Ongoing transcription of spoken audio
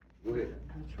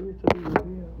truth to be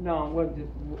revealed. No, what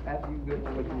just after you get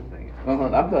what you were saying.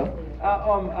 I'm done.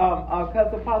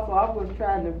 Because Apostle, I was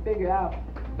trying to figure out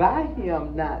by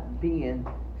him not being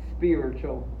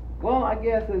spiritual. Well, I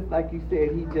guess it's like you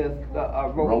said, he just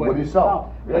wrote what he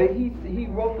saw. Yeah. But he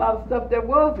wrote a lot of stuff that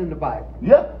was in the Bible.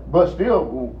 Yeah, but still,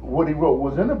 what he wrote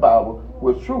was in the Bible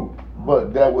was true.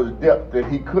 But there was depth that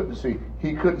he couldn't see.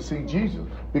 He couldn't see Jesus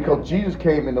because Jesus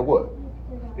came in the what?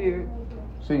 Spirit.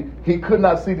 See, he could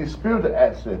not see the spiritual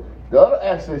aspect. The other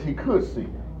aspects he could see.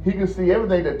 He could see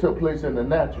everything that took place in the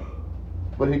natural.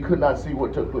 But he could not see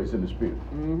what took place in the spirit.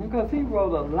 Because he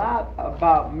wrote a lot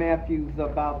about Matthew's,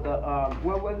 about the,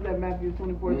 what was that, Matthew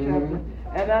 24 chapter?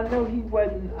 And I know he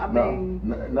wasn't,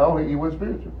 No, he was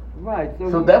spiritual. Right.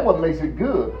 So that's what makes it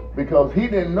good, because he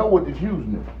didn't know what the Jews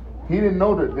knew. He didn't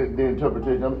know the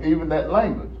interpretation of even that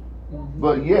language.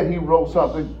 But yet he wrote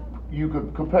something you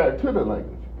could compare to the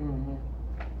language.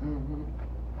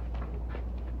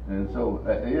 And so,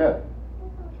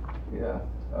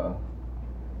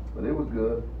 but it was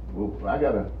good. Well, I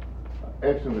got an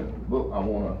excellent book I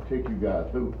want to take you guys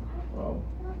through.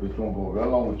 It's going to go right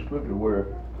along with scripture, where,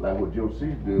 like what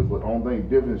Joseph did, but only thing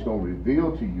different is going to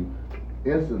reveal to you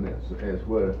incidents as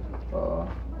well,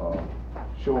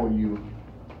 showing you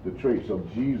the traits of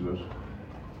Jesus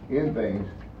in things,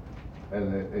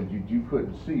 and you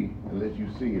couldn't see unless you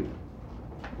see it.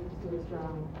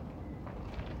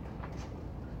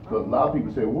 Because a lot of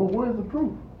people say, well, where's the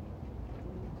proof?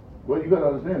 Well, you got to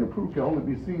understand, the proof can only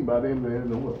be seen by them that in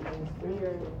the world.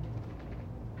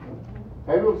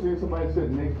 Have you ever seen somebody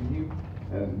sitting next to you,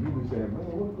 and you be saying, man,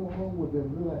 what's going on with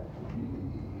them?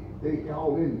 They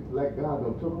all in it, like God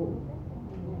done took over.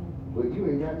 But you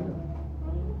ain't got nothing.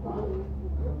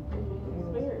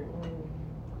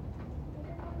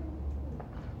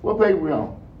 What page we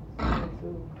on?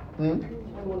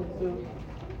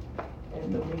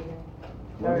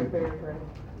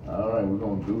 All right, we're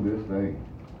going to do this thing.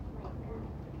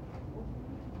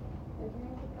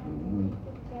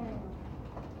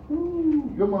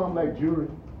 Your mom like jewelry?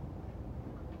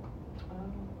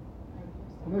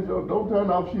 Don't turn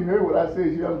off. She heard what I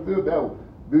said. She understood that one.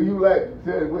 Do you like,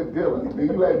 said with Dylan, do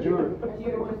you like jewelry? She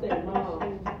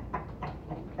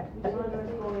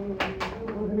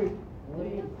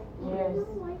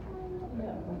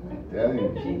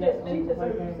just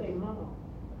heard you say mom.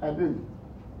 I didn't.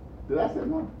 Did I say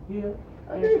mom? Yeah.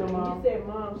 I did. You said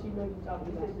mom, she knew you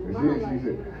talking about She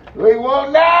said, we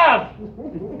won't now!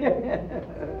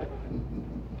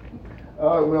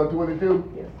 All right, we're on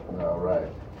 22? Yes. All right.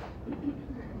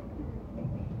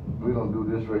 We're going to do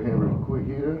this right here real quick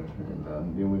here,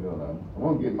 and then we're going to, I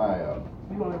want to get my,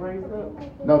 you want to raise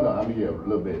up? No, I mean, yeah, a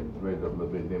little bit, raise up a little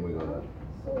bit, then we're going to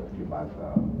get my,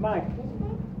 Mike.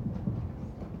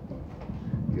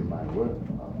 Get my what?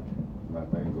 My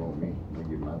thing on me. Let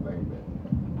me get my thing back.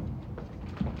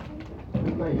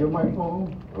 This thing, your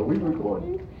microphone? Are we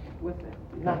recording? What's that?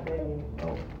 Not that.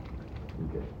 Oh,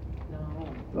 okay.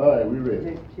 No. All right, we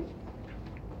ready.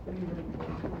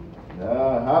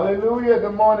 Hallelujah.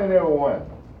 Good morning, everyone.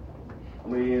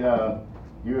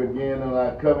 You're again on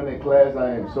our covenant class.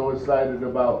 I am so excited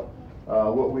about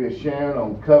what we are sharing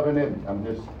on covenant.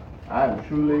 I'm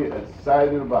truly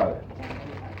excited about it.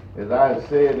 As I have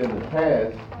said in the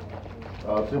past,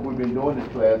 since we've been doing this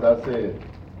class, I said,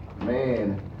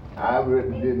 man, I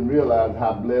really didn't realize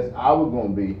how blessed I was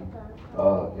going to be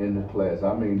in the class.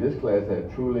 I mean, this class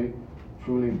had truly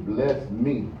blessed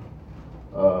me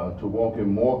to walk in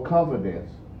more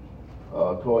confidence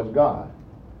towards God.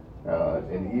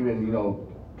 And even,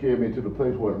 carried me to the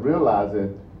place where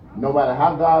realizing no matter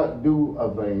how God do a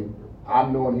thing,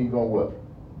 I'm knowing He's going to what?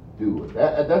 Do it.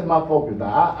 That's my focus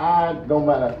now. I don't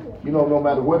matter, no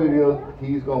matter what it is,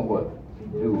 He's going to what?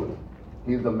 Do it.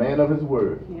 He's a man of His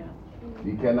word. Yeah.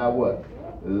 He cannot what?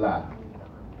 Lie.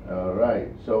 All right.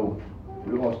 So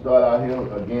we're going to start out here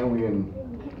again. We're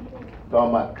talking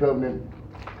about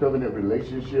covenant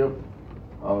relationship,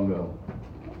 on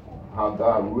how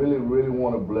God really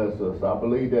want to bless us. I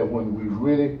believe that when we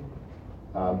really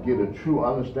get a true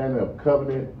understanding of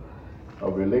covenant,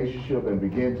 of relationship, and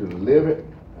begin to live it,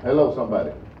 hello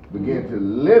somebody, begin to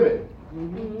live it,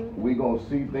 we're going to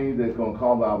see things that's going to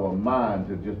cause our mind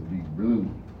to just be blue.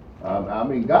 I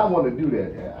mean, God want to do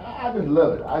that. I just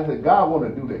love it. I said, God want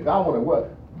to do that. God want to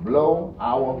what? Blow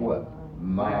our what?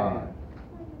 Mind.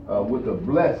 With the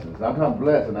blessings. I'm talking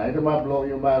blessing. I ain't talking about blowing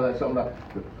your mind like something like,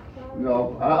 I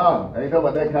ain't talking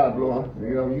about that kind of blowing.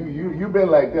 You've been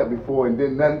like that before and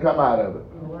then nothing come out of it.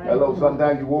 Hello,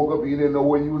 sometimes you woke up, you didn't know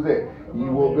where you was at.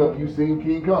 You woke up, you seen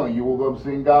King Kong. You woke up,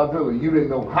 seen Godzilla. You didn't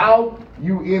know how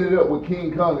you ended up with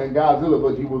King Kong and Godzilla,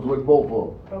 but you was with both of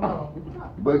them. Come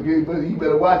on. But you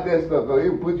better watch that stuff, because it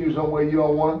will put you somewhere you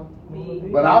don't want.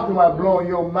 But I'm talking about blowing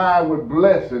your mind with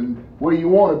blessing where you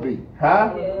want to be.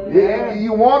 Huh? Yeah.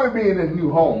 You want to be in this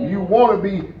new home. You want to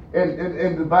be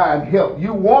in divine health.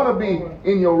 You want to be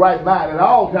in your right mind at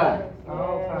all times.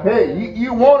 Hey,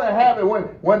 you want to have it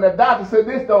when the doctor said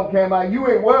this don't come out. You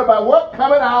ain't worried about what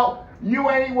coming out. You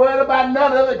ain't worried about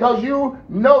none of it, because you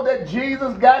know that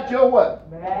Jesus got your what?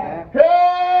 Back.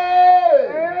 Hey!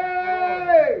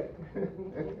 Hey!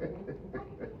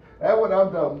 That's what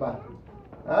I'm talking about.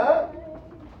 Huh?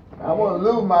 I want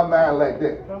to lose my mind like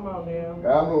that. Come on, man.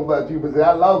 I don't know about you, but see,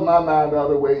 I lost my mind the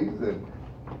other ways.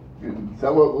 And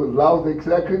some of it was lost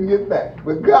because I couldn't get back.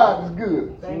 But God is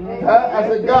good. Huh? I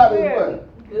said, God is what?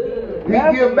 Good. He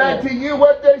give back to you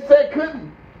what they said couldn't.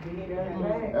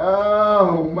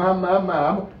 Oh, my.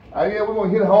 Yeah, we're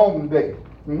going to hit home today.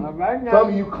 All right, some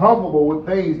of you comfortable with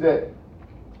things that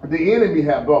the enemy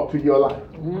have brought to your life.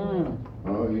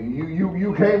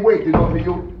 You can't wait to go to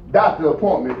your doctor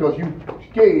appointment because you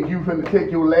scared you finna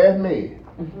take your last med.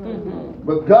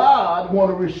 But God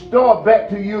want to restore back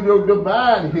to you your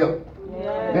divine health.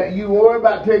 Yes. That you worry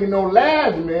about taking no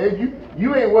last med.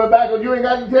 You ain't worried about it because you ain't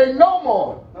got to take no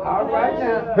more. All right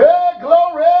now. Hey,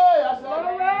 glory! I said,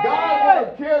 God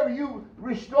want to carry you,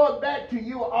 restore back to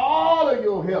you all of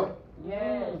your health.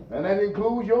 Yes. And that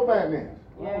includes your finances.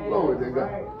 Yes. Glory to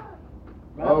God. Right.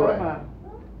 All right.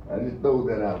 I just throw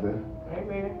that out there.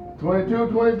 Amen. 22.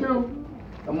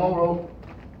 Come on, roll.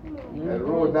 That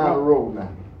roll down the road now.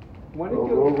 Roll.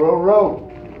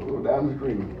 Roll down the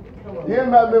street. You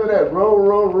anybody remember that?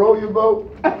 Roll your boat.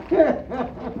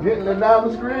 Gently down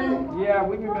the stream. Yeah,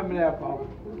 we remember that, Paul.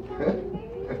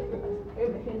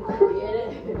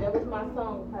 That was my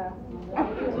song, Pastor.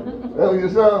 That was your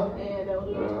song? Yeah, that was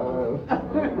my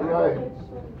song. Right.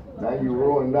 Now you're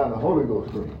rolling down the Holy Ghost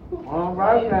stream. All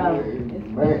right now.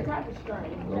 Man, I'm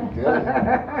telling you,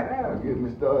 I'm getting me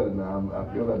started now.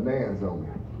 I feel a dance on me.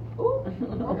 Ooh,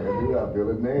 okay. I feel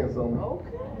a dance on me.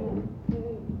 Okay.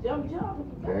 Jump.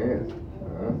 Dance.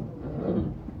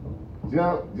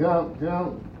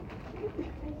 Jump.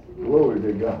 Glory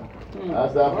to God. I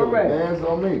said, I feel a dance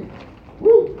on me.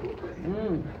 Woo.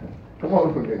 Come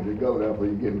on, look at you. Go there before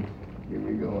you get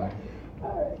me going.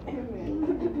 All right.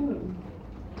 Amen.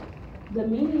 The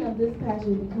meaning of this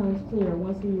passage becomes clear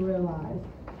once we realize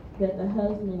that the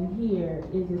husband here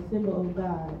is a symbol of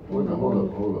God. Hold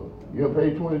up. You're on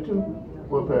page 22?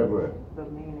 What paragraph? The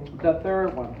meaning. The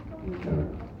third one.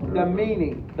 The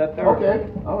meaning. The third one. Okay.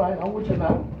 All right. I'm with you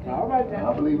now. All right now.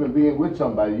 I believe in being with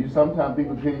somebody. Sometimes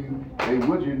people tell you they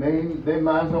with you, they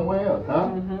mind somewhere else,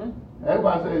 huh?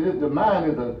 Everybody says the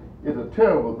mind is a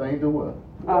terrible thing to what?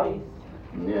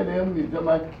 Yeah,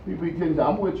 people tell you,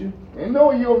 I'm with you. And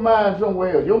knowing your mind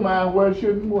somewhere else, your mind where it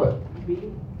shouldn't what?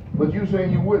 Be. But you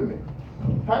saying you with me.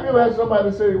 Have you ever had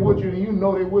somebody say they with you and you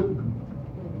know they wouldn't?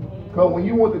 Because when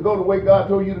you want to go the way God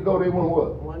told you to go, they want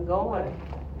what? One going.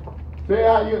 See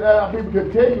how people can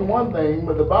tell you one thing,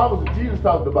 but the Bible says Jesus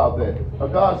talked about that.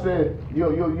 God said, your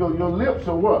lips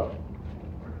are what?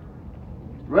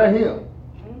 Right here.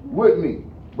 With me.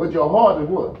 But your heart is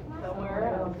what? Somewhere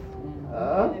else.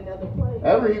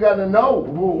 Ever you got to know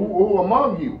who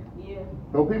among you. Yeah.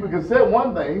 So people can say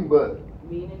one thing, but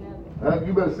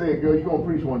you better say it, girl. You're going to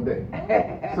preach one day.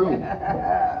 Soon.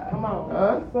 Come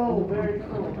on. Soon, very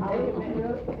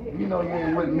soon. You know you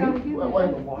ain't with me.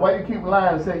 Why you keep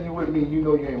lying and say you with me? You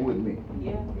know you ain't with me.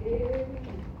 Yeah.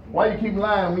 Why you keep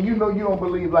lying when you know you don't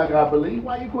believe like I believe?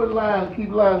 Why you quit lying,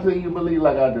 keep lying and say you believe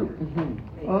like I do?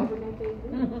 Huh?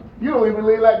 You don't even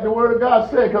believe like the Word of God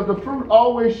said, because the fruit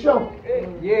always shows.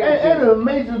 Yeah, and it's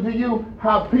amazing to you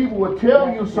how people will tell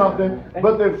you something,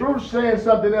 but their fruit's saying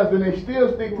something else, and they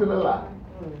still stick to the lie.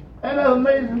 Ain't that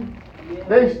amazing?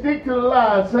 They stick to the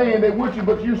lie saying they're with you,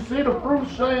 but you see the fruit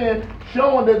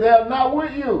showing that they're not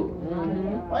with you.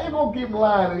 Why you gonna keep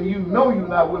lying and you know you're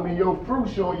not with me? Your fruit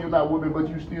showing you're not with me, but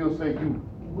you still say you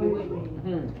with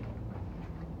me.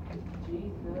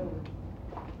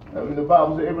 I mean, the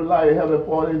Bible says every liar has a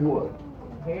part in what?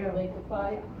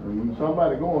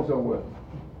 Somebody going somewhere.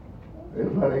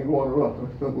 Everybody ain't going to run.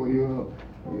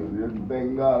 Just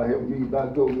thank God help me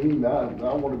not go me. Now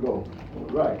I want to go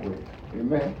the right way.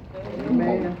 Amen.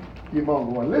 Amen. Keep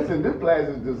on going. Listen, this class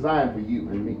is designed for you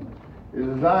and me. It's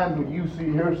designed for you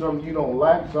hear something you don't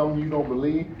like, something you don't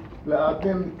believe.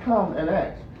 Then come and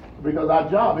ask. Because our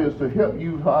job is to help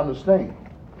you to understand.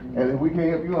 And if we can't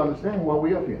help you understand, well,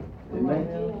 we up here.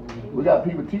 Amen. We got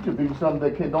people teaching people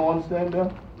something they don't understand them.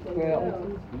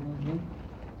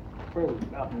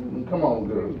 Come on,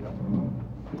 girl.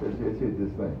 Let's hit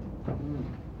this thing.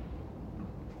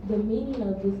 The meaning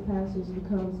of this passage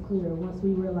becomes clear once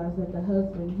we realize that the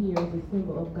husband here is a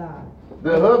symbol of God.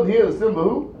 The husband here is a symbol of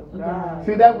who? Of God.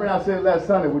 See, that's when I said last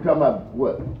Sunday, we're talking about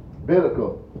what?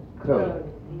 Biblical covenant.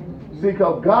 See,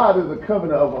 because God is a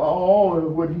covenant of all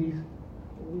of what He's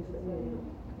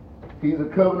a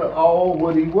covenant of all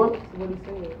what He what?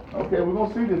 Okay, we're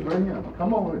going to see this right here.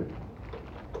 Come on with it.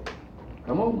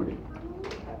 Come on with it.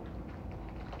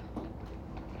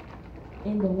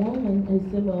 And the woman is a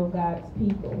symbol of God's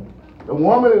people. The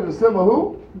woman is a symbol of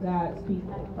who? God's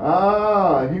people.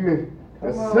 Ah, you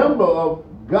a symbol of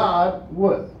God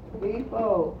what?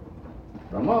 People.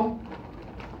 Come on.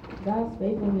 God's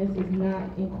faithfulness is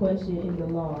not in question in the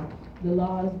law. The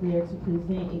law is there to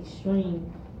present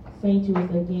extreme sanctuaries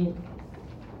against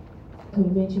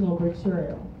conventional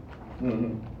betrayal.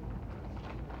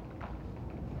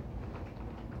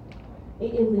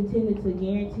 It is intended to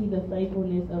guarantee the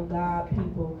faithfulness of God's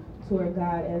people toward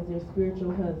God as their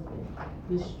spiritual husband.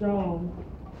 The strong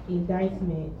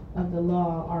indictment of the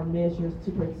law are measures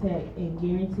to protect and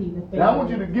guarantee the faithfulness. Now I want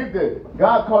you to get that.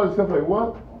 God called himself a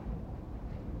what?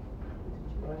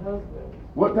 My husband.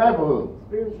 What type of husband?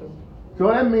 Spiritual. So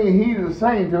that means he's the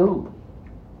same to who?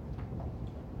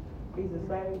 He's the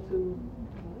same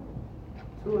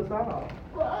to us all.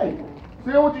 Right.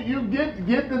 See, I want you get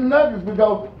the nuggets,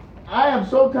 because I am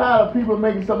so tired of people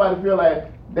making somebody feel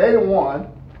like they the one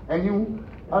and you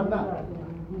are not.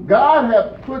 God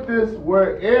has put this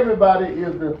where everybody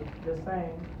is the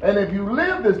same. And if you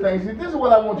live this thing, see, this is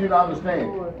what I want you to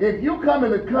understand. If you come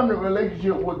in a covenant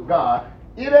relationship with God,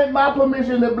 it ain't my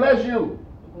permission to bless you.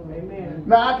 Amen.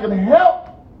 Now, I can help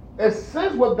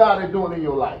assist what God is doing in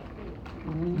your life.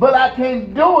 But I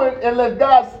can't do it unless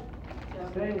God.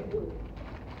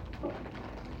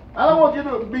 I don't want you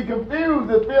to be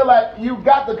confused and feel like you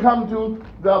got to come to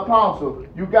the apostle.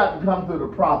 You got to come to the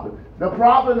prophet. The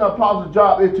prophet and the apostle's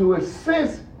job is to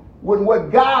assist with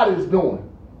what God is doing,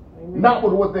 not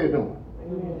with what they're doing.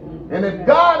 And if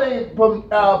God ain't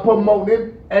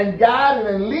promoting and guiding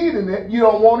and leading it, you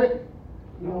don't want it.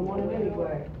 You don't want it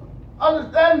anyway.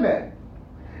 Understand that.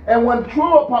 And when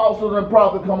true apostles and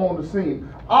prophets come on the scene,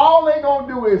 all they're going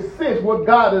to do is assist what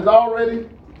God is already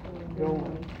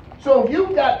doing. So if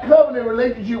you've got covenant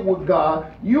relationship with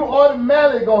God, you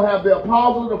automatically going to have the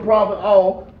apostles, the prophet,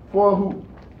 all for who?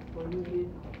 For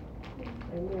you.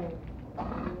 Amen.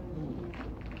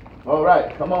 All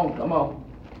right, come on, come on.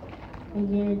 And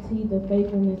guarantee the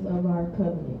faithfulness of our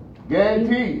covenant.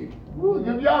 Guaranteed.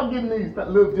 If y'all getting these just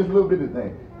little bitty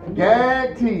things.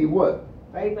 Guaranteed what?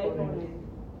 Faithfulness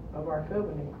of our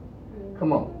covenant.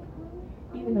 Come on.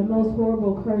 Even the most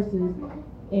horrible curses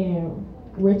and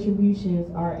retributions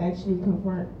are actually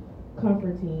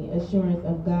comforting assurance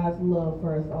of God's love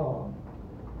for us all.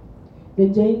 The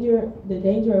danger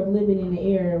of living in an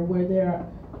area where there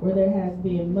has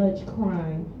been much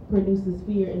crime produces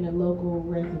fear in the local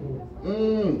residents.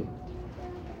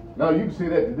 No, you can see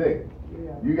that today.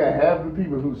 Yeah. You got half the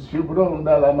people who super on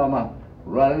mama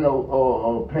running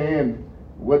or paying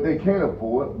what they can't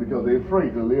afford because they're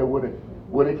afraid to live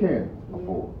what they can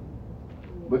afford.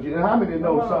 But you know how many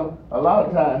know a lot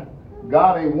of times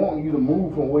God ain't wanting you to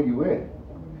move from where you at.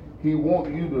 He wants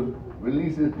you to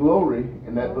release His glory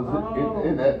in that position,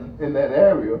 in that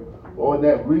area, or in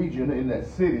that region, in that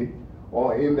city,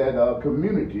 or in that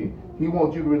community. He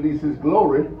wants you to release His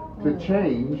glory to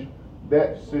change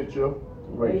that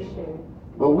situation.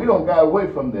 But we don't got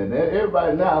away from that.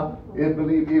 Everybody now is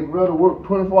believe it rather work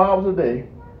 24 hours a day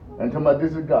and talking about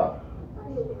this is God.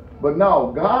 But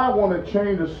no, God want to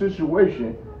change the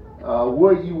situation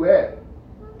where you at,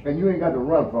 and you ain't got to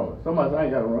run from it. Somebody say, I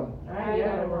ain't got to run. I ain't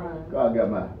got to run. God got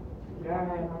mine. God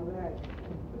had my back.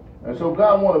 And so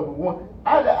God want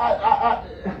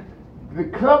the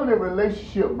covenant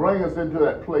relationship brings us into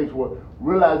that place where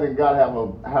realizing God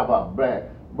have our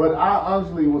back. But I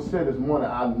honestly will say this morning,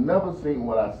 I've never seen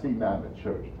what I see now in the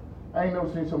church. I ain't never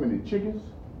seen so many chickens.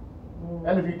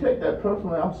 And if you take that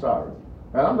personally, I'm sorry.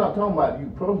 And I'm not talking about you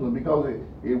personally, because if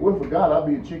it were for God, I'd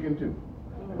be a chicken too.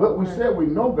 But we said we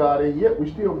know God, and yet we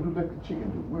still do like the chicken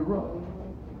do. We run.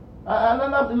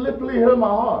 And I literally hurt my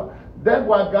heart. That's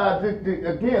why God did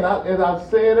again, as I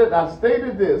said it, I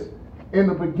stated this in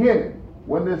the beginning.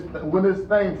 When this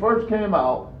thing first came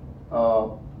out,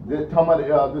 talking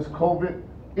about this COVID,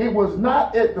 it was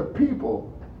not at the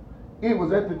people, it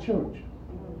was at the church.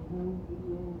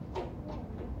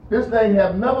 This thing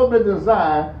have never been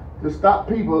designed to stop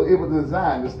people, it was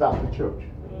designed to stop the church.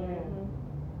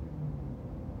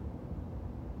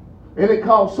 And it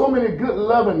caused so many good,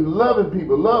 loving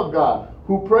people, love God,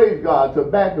 who praise God, to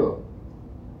back up.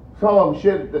 Some of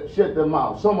them shut their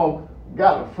mouth. Some of them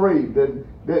got afraid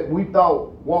that we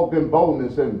thought walked in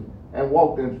boldness and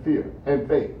walked in fear and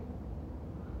faith.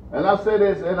 And I say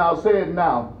this, and I'll say it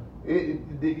now.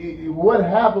 What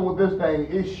happened with this thing,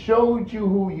 it showed you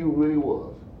who you really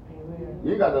was. Amen.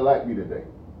 You got to like me today.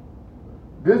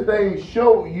 This thing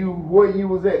showed you where you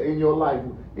was at in your life,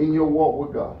 in your walk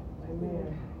with God.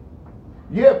 Amen.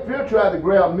 Yeah, fear tried to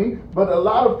grab me, but a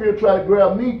lot of fear tried to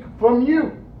grab me from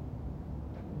you.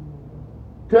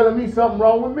 Telling me something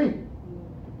wrong with me.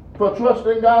 For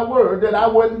trusting God's word that I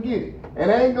wouldn't get it. And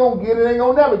I ain't going to get it, ain't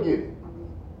going to never get it.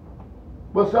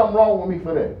 But something wrong with me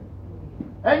for that.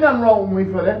 Ain't nothing wrong with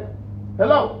me for that.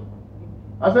 Hello?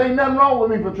 I say ain't nothing wrong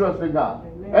with me for trusting God.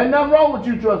 Amen. Ain't nothing wrong with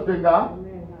you trusting God.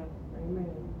 Amen. Amen.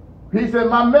 He said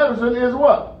my medicine is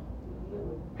what?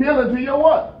 Healing to your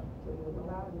what?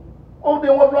 Oh,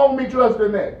 then what's wrong with me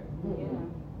trusting that? Yeah.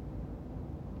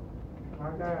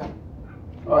 My God.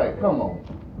 All right, come on.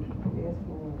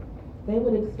 They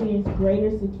would experience greater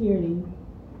security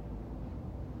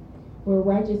for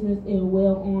righteousness and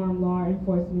well-armed law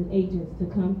enforcement agents to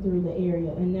come through the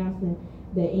area, announcing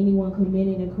that anyone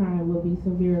committing a crime will be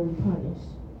severely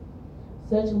punished.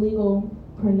 Such legal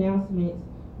pronouncements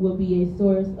will be a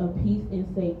source of peace and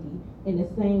safety. In the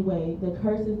same way, the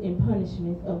curses and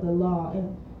punishments of the law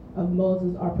of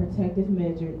Moses are protective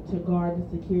measures to guard the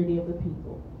security of the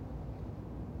people.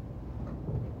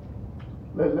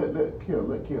 Let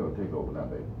Carol take over now,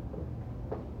 baby.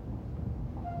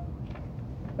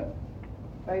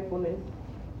 Faithfulness.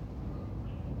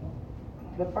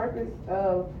 The purpose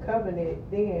of covenant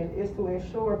then is to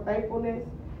ensure faithfulness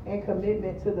and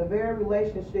commitment to the very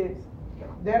relationships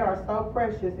that are so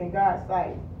precious in God's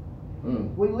sight.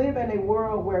 We live in a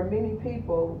world where many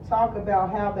people talk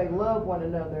about how they love one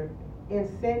another in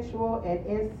sensual and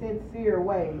insincere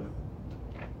ways.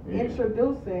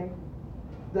 Introducing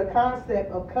the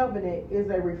concept of covenant is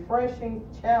a refreshing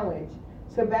challenge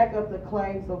to back up the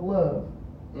claims of love.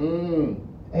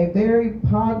 A very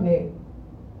poignant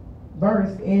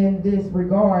verse in this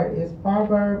regard is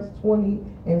Proverbs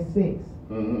 20:6,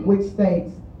 which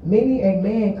states, "Many a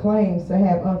man claims to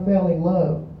have unfailing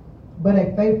love, but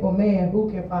a faithful man who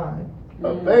can find?"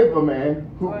 A faithful man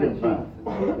who can find.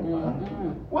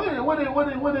 What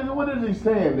is he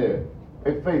saying there?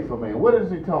 A faithful man. What is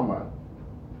he talking about?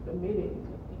 Committed.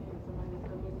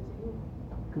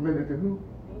 Committed to who?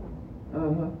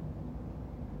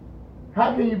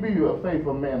 How can you be a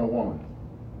faithful man or woman?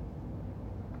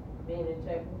 Being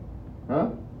integral. Huh?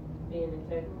 Being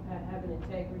integral, having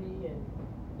integrity and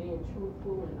being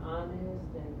truthful and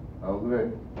honest and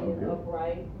being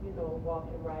upright,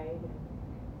 walking right.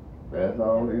 That's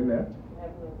all in there.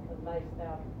 Having a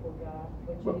lifestyle before God,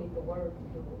 but you need the word to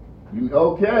do it.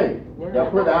 Okay. Now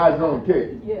put the eyes on the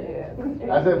cake. Yes.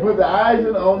 I said put the eyes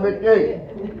on the cake.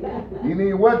 You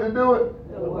need what to do it?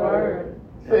 The word.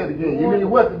 Say it again. You need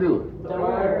what to do it? The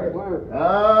word.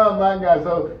 Oh my God.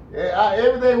 So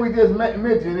everything we just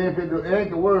mentioned, if it ain't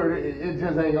the word, it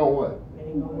just ain't gonna what? It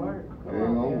ain't gonna work. It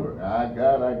ain't gonna work. I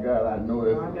know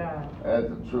that's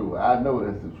the truth. I know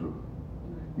that's the truth.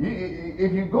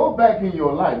 If you go back in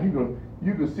your life, you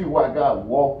can see why God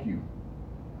walked you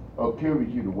or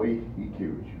carried you the way He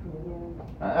carried you.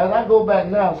 As I go back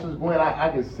now, since when I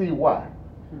can see why.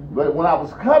 But when I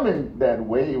was coming that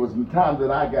way, it was times that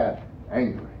I got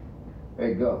angry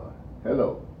at God.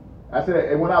 Hello. I said,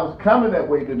 and when I was coming that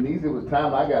way, Denise, it was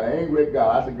time I got angry at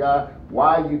God. I said, God,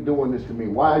 why are you doing this to me?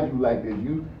 Why are you like this?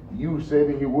 You said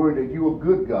in your word that you're a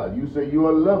good God. You say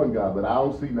you're a loving God, but I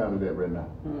don't see none of that right now.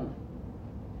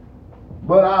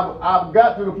 But I've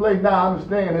got to the place now I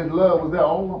understand His love was there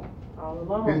all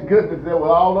along. His goodness there was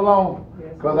all along.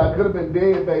 Because I could have been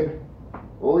dead, baby.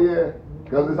 Oh, yeah.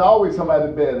 Because there's always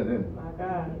somebody better than me. My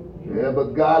God. Yeah,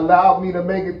 but God allowed me to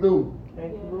make it through.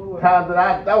 Thank you, Lord. Times that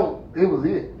I thought it was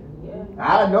it. Yeah.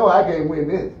 I know I can't win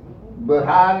this. But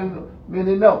how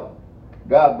didn't know?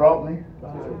 God brought me.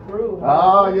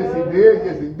 Oh, yes, He did.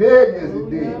 Yes, He did. Yes, He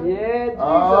did. Yeah, Jesus.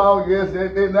 Oh, yes.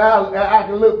 And now I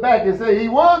can look back and say He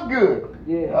was good.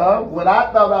 Yeah. When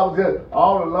I thought I was just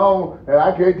all alone and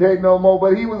I can't take no more,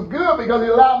 but He was good because He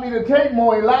allowed me to take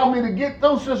more. He allowed me to get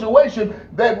through situations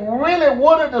that really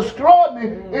would have destroyed me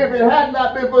if it had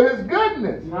not been for His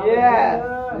goodness. Yes.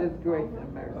 His grace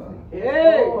and mercy.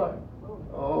 Hey.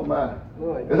 Oh my.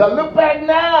 As I look back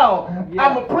now,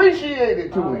 I'm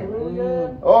appreciated to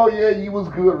Him. Oh yeah, you was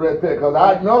good right there because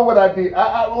I know what I did.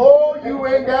 You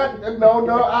ain't got,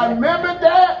 no, I remember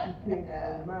that.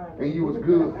 And you was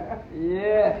good.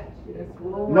 Yeah.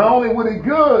 Not only was He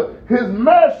good, His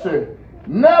mercy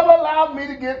Never allowed me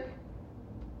to get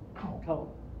caught.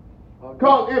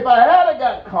 Because if I had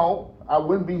got caught, I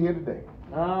wouldn't be here today.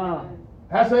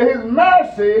 I said his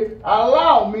mercy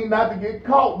allowed me not to get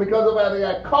caught, because if I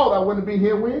had got caught, I wouldn't be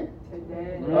here with.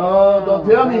 Oh, don't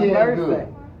tell me he ain't good.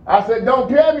 I said, don't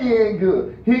tell me he ain't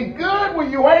good. He good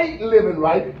when you ain't living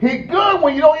right. He good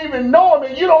when you don't even know him,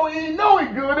 and you don't even know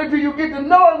he's good until you get to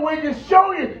know him, where he can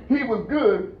show you he was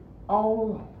good all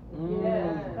along.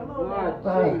 Yes, come on now.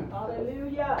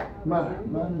 Hallelujah. My.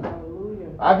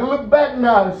 I can look back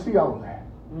now and see all that.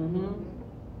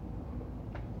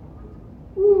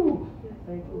 Woo.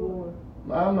 Thank you, Lord.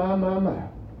 My.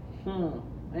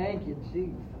 Thank you,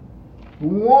 Jesus. Who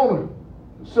want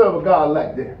to serve a God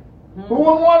like that? Who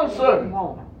wouldn't want to serve him?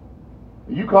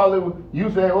 You call it, you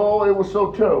say, oh, it was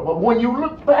so terrible. But when you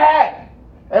look back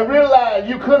and realize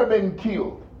you could have been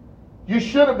killed, you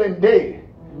should have been dead,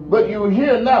 but you're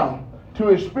here now to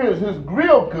experience his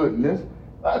real goodness.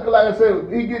 Like I said,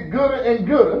 he get gooder and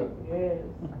gooder,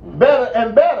 better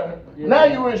and better. Now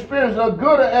you experience a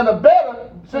gooder and a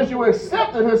better since you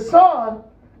accepted his son,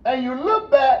 and you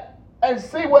look back and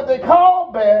see what they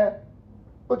call bad,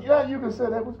 but now you can say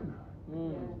that was good.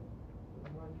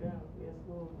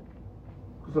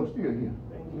 Because I'm still here.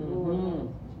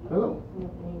 Hello.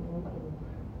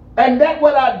 And that's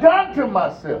what I done to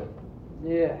myself.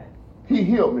 Yeah. He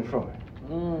healed me from it.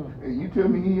 And you tell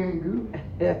me he ain't good?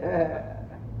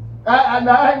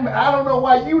 I don't know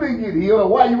why you didn't get healed or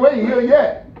why you ain't healed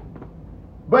yet.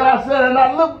 But I said, and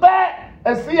I look back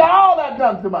and see all I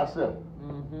done to myself.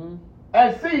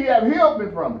 And see he have healed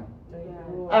me from it.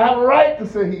 I have a right to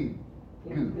say he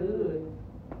good.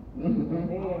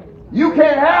 You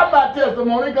can't have my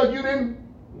testimony because you didn't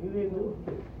do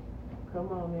it. Come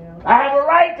on now. I have a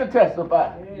right to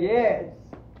testify. Yes.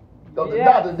 Because the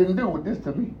doctor didn't do this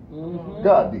to me.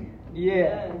 God did.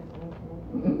 Yes.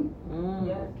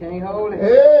 Can't hold it.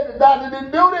 Hey, the doctor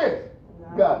didn't do this.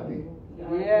 God did.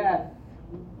 Yes.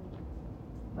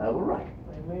 I have a right.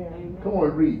 Amen. Come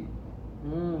on, read.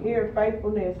 Here,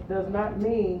 faithfulness does not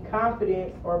mean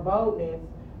confidence or boldness,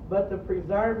 but the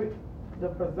preserving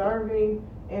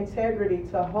integrity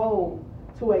to hold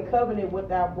to a covenant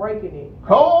without breaking it.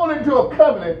 Holding to a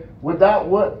covenant without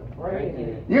what? Breaking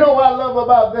it. You know what I love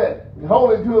about that?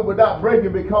 Holding to it without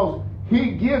breaking, because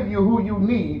he give you who you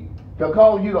need to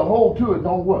cause you to hold to it.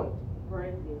 Don't what?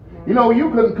 Break it. You know,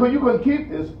 you couldn't keep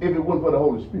this if it wasn't for the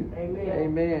Holy Spirit. Amen.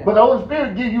 Amen. But the Holy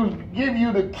Spirit give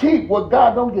you to keep what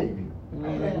God don't give you.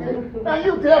 Now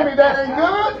you tell me that ain't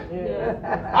good?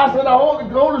 Yeah. I said the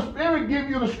Holy Spirit give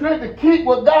you the strength to keep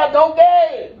what God don't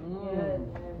give.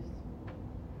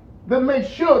 Then make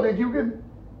sure that you can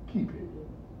keep it.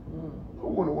 Who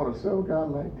wouldn't want to serve God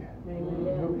like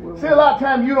that? See, a lot of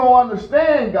times you don't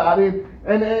understand God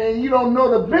and you don't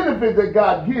know the benefits that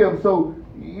God gives. So,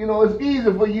 you know, it's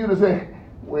easy for you to say,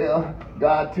 well,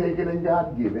 God take it and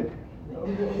God give it.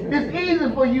 It's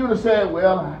easy for you to say,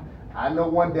 well, I know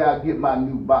one day I'll get my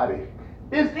new body.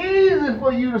 It's easy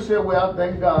for you to say, well,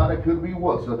 thank God it could be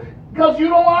worse. Because you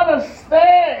don't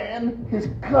understand his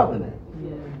covenant.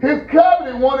 His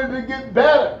covenant wanted to get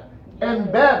better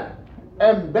and better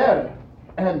and better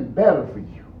and better for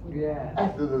you. Yeah.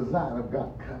 That's the design of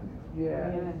God's covenant.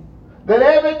 Yeah. That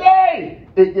every day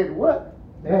it get what?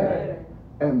 Better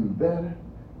and better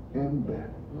and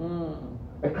better.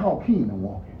 It's called kingdom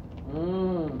walking.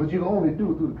 But you can only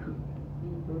do it through the covenant.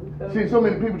 See, so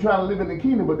many people trying to live in the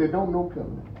kingdom, but they don't know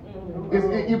covenant.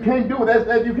 You can't do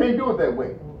it. You can't do it that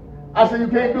way. I said you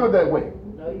can't do it that way.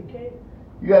 No, you can't.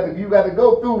 You got to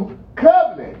go through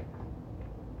covenant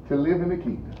to live in the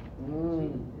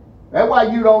kingdom. That's why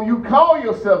you call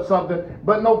yourself something,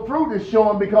 but no fruit is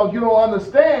showing, because you don't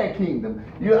understand kingdom.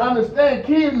 You understand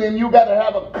kingdom, and you got to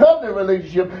have a covenant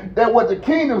relationship that what the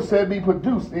kingdom said be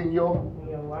produced in your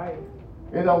life.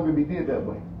 It don't be did that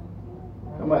way.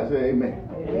 Somebody say amen.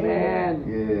 Amen.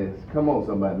 Yes. Come on,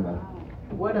 somebody now.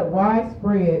 What a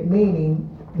widespread meaning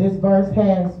this verse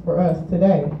has for us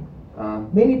today.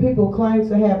 Many people claim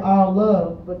to have all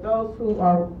love, but those who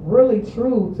are really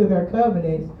true to their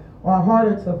covenants are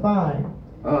harder to find.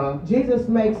 Jesus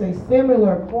makes a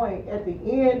similar point at the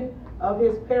end of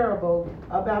his parable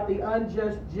about the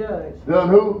unjust judge. The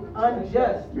who? Unjust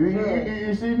judge.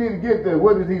 You see, you need to get there.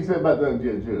 What did he say about the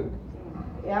unjust judge?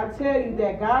 I tell you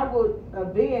that God will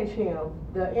avenge him,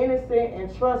 the innocent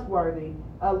and trustworthy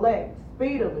elect,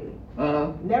 speedily.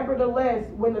 Nevertheless,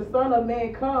 when the Son of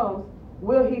Man comes,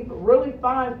 will he really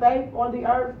find faith on the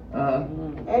earth?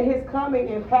 At his coming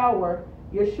in power,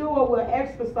 Yeshua will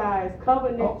exercise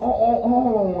covenant. Hold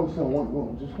on one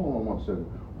second. Just hold on 1 second.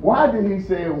 Why did he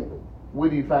say, will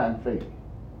he find faith?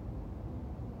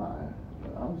 I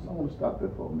I want to stop there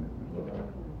for a minute.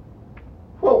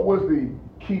 What was the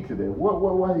key to that?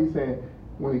 Why he saying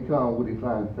when he comes, would he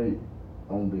find faith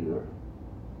on the earth?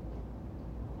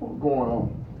 What's going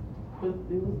on?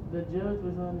 The judge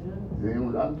was unjust. It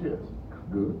was unjust.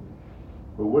 Good.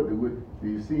 But do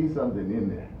you see something in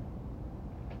there?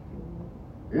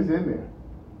 It's in there.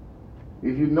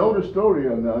 If you know the story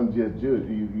of the unjust judge,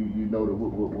 you know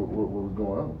what was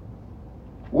going on.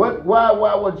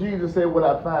 Why would Jesus say, "Would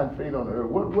I find faith on the earth"?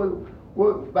 What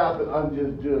about the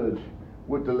unjust judge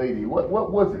with the lady? What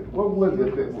was it? What was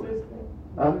it that was?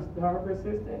 Her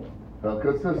persistence. Her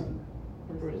consistent.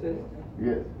 Persistent.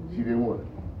 Yes. She didn't what?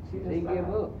 She didn't give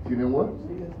up. She didn't what?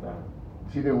 She didn't stop.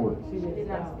 She didn't what? She didn't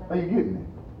stop. Are you getting it?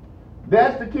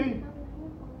 That's the key.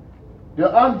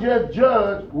 The unjust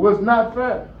judge was not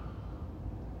fair.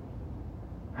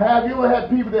 Have you ever had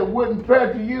people that wasn't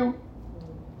fair to you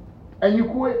and you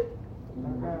quit?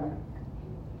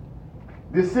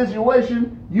 The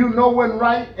situation you know wasn't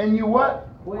right and you what?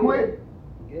 Quit?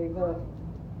 Gave up.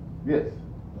 Yes.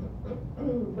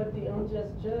 But the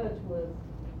unjust judge was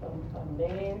a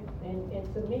man,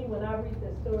 and to me, when I read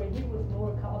that story, he was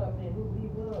more caught up in who he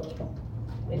was,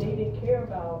 and he didn't care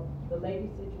about the lady's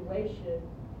situation,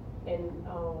 and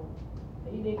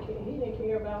he didn't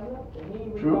care about nothing. He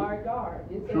didn't regard God.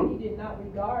 It said he did not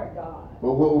regard God.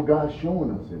 But what was God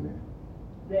showing us in there?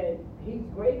 That he's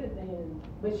greater than,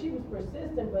 but she was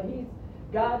persistent, but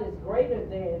God is greater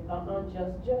than an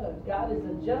unjust judge. God is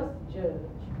a just judge.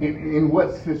 In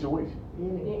what situation?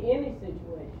 In any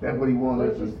situation. That's what he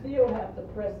wanted us to. But you still have to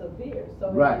persevere.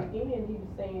 So right. In the end, he was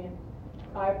saying,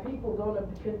 are people going to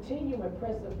continue and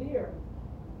persevere?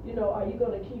 You know, are you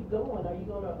going to keep going? Are you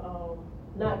going to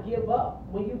not give up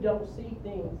when you don't see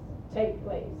things take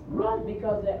place? Right.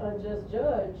 Because that unjust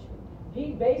judge,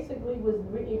 he basically was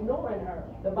ignoring her.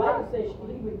 The Bible says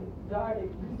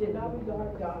he did not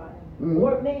regard God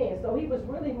or man. So he was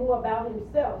really more about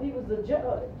himself. He was a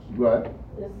judge. Right.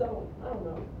 And so, I don't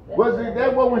know.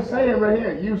 That's what we're saying right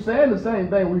here. You saying the same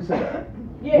thing we say.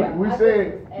 Yeah.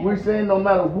 We're saying no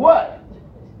matter what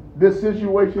the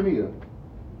situation is,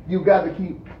 you got to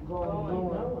keep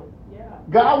going. Yeah.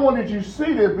 God wanted you to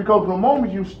see this because the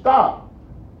moment you stop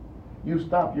your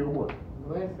what?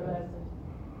 Blessing.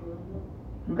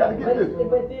 You got to get this.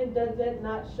 But then does that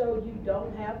not show you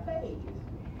don't have faith?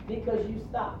 Because you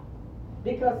stop.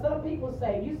 Because some people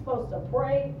say you're supposed to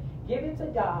pray, give it to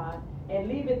God, and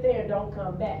leave it there and don't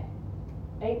come back.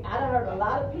 I done heard a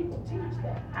lot of people teach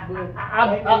that.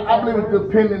 I believe it's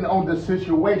depending on the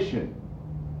situation.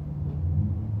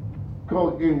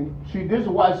 This is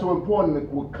why it's so important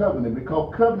with covenant,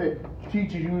 because covenant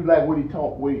teaches you like what he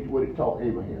taught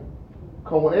Abraham.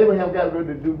 Because when Abraham got ready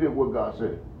to do this, what God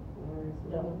said.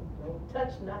 Don't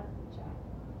touch not the child.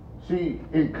 See,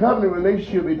 in covenant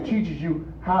relationship, it teaches you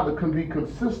how to be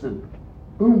consistent.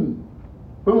 Boom,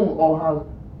 boom, or how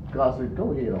God said,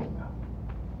 go ahead on now.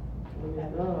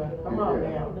 Come on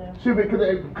now. See, because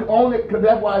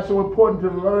that's why it's so important to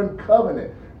learn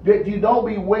covenant. That you don't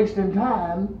be wasting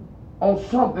time on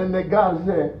something that God has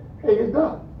said, hey, it's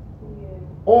done. Yeah.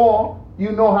 Or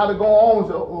you know how to go on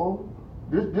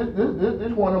and say,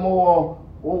 this one of them more,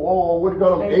 what do you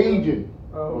call them, agent.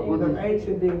 The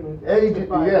ancient demons. Agent,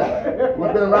 yeah.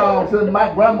 We've been around since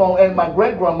my grandma and my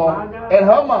great grandma and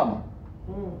her mama.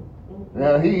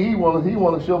 Now he want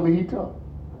to show me he tough,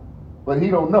 but he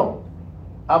don't know.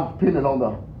 I'm depending on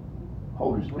the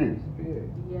Holy Spirit.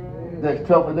 Yeah. That's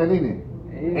tougher than any.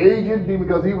 Agent demon,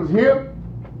 because he was here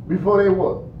before they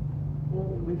were.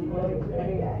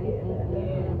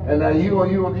 And now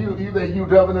you think you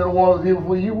tougher than the ones here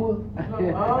before you were?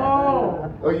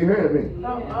 Oh, you heard me?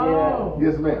 Oh.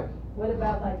 Yes, ma'am. What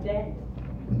about like Daniel?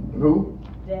 Who?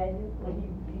 Daniel, when he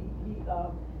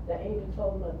the angel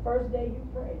told him the first day you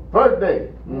pray. First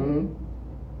day.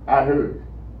 I heard.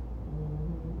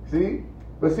 See?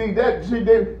 But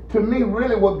to me,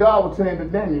 really what God was saying to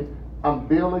Daniel, I'm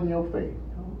building your faith.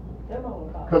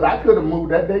 Because I could have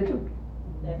moved that day too.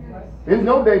 That's right. There's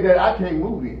no day that I can't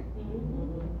move in.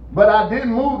 But I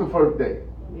didn't move the first day.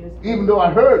 Even though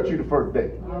I heard you the first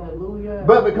day. Hallelujah.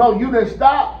 But because you didn't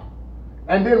stop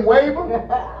and didn't waver,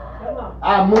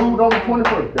 I moved on the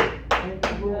 21st day.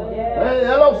 Hey,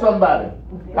 hello somebody.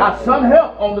 I some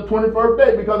help on the 21st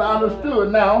day because I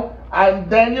understood now.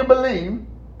 Daniel believed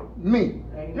me.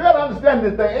 You got to understand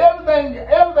this thing. Everything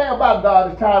about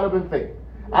God is tied up in faith.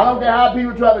 I don't care how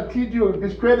people try to teach you or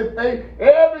discredit faith.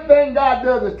 Everything God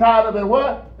does is tied up in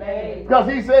what? Faith. Because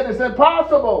he said it's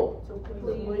impossible to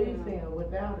please him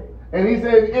without it. And he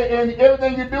said, and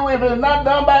everything you do, if it's not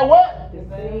done by what?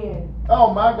 Sin.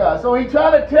 Oh my God. So he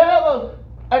tried to tell us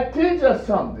and teach us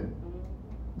something.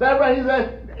 That's right. He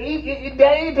said,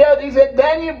 he said,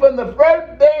 Daniel, from the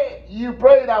first day you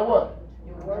prayed, I what?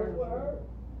 Your words were heard.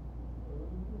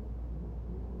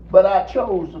 But I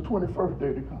chose the 21st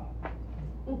day to come.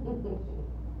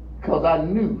 Because I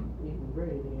knew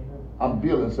I'm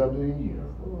building something in you.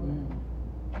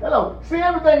 Hello. See,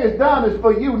 everything is done is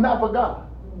for you, not for God.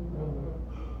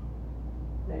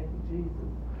 Thank you, Jesus.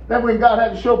 That's when God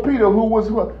had to show Peter who was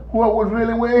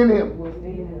really within him.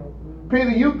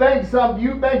 Peter, you think something,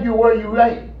 you think you're where you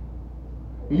ain't.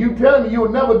 You telling me you will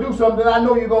never do something I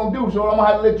know you're going to do, so I'm going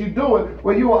to have to let you do it,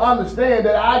 where you will understand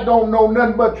that I don't know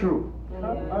nothing but truth.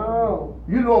 Oh.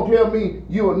 You don't tell me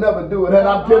you will never do it, and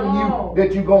I'm telling you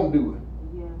that you're going to do it.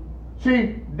 Yeah.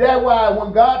 See, that's why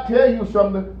when God tells you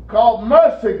something called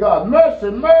mercy, God, mercy,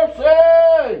 mercy.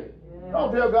 Yeah.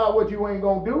 Don't tell God what you ain't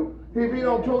going to do if he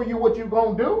don't tell you what you're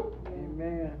going to do.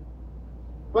 Amen.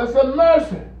 But it's a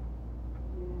mercy.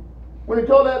 When he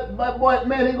told that boy,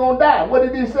 man, he's going to die, what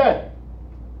did he say?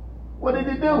 What did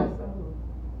he do?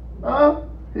 Huh?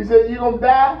 He said, you're going to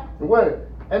die?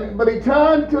 But he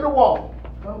turned to the wall.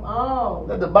 Come on.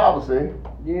 That's the Bible say.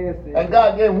 Yes. And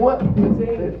God gave him what?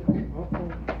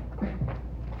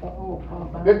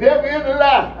 The devil is a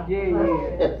lie.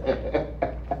 Yeah.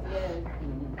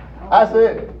 I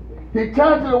said, he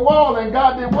turned to the wall and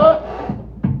God did what?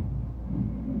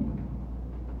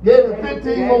 Gave him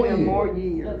 15 more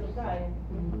years.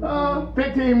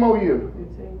 15 more years.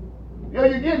 Yeah,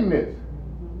 you're getting this.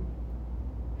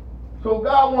 So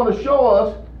God wants to show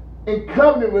us in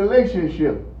covenant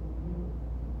relationship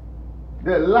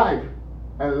that life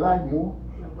and life more.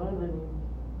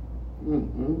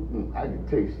 I can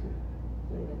taste it.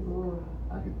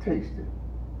 I can taste it.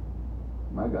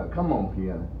 My God, come on,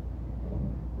 Kiana.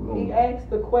 He asked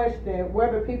the question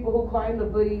whether people who claim to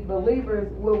be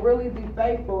believers will really be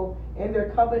faithful in their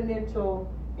covenantal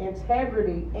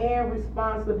integrity and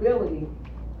responsibility.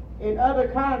 In other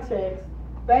contexts,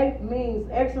 faith means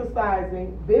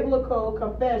exercising biblical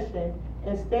confession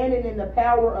and standing in the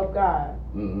power of God.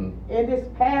 In this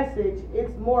passage,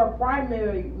 its more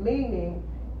primary meaning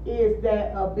is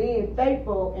that of being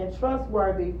faithful and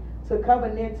trustworthy to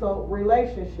covenantal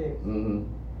relationships.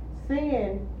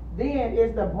 Sin, then,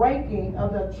 is the breaking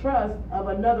of the trust of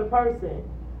another person.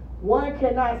 One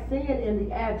cannot sin in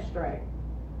the abstract.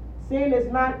 Sin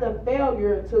is not the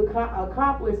failure to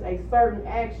accomplish a certain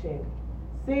action.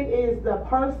 Sin is the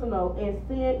personal, and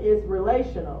sin is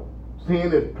relational.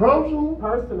 Sin is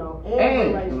personal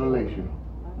and relational.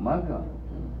 My God.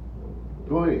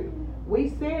 Go ahead. We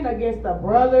sin against a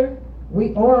brother,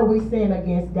 we sin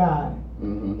against God.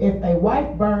 If a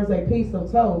wife burns a piece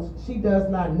of toast, she does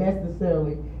not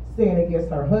necessarily sin against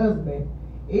her husband.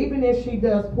 Even if she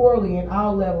does poorly in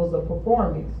all levels of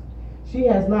performance, she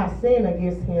has not sinned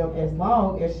against him as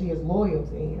long as she is loyal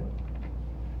to him.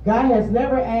 God has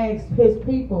never asked his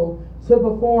people to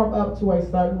perform up to a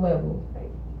certain level.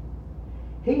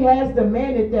 He has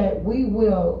demanded that we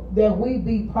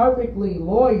be perfectly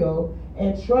loyal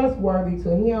and trustworthy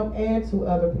to him and to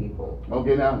other people.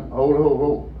 Okay, now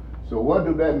hold. So what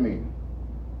does that mean?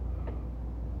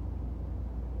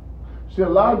 See, a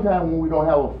lot of times when we don't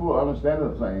have a full understanding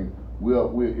of things,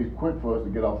 it's quick for us to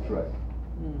get off track.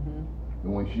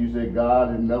 And when she said God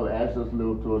had never asked us to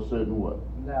live to a certain what?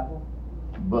 Level.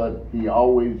 But he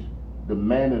always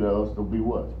demanded us to be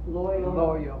what?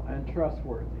 Loyal and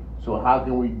trustworthy. So how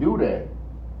can we do that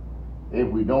if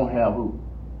we don't have who?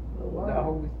 The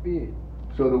Holy Spirit.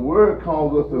 So the Word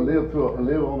calls us to live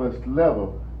on this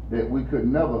level that we could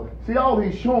never. See, all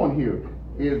he's showing here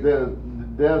is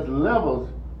there's levels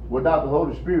without the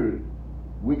Holy Spirit.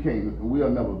 We'll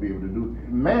never be able to do.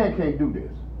 Man can't do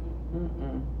this.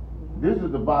 This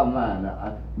is the bottom line.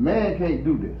 Man can't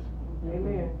do this.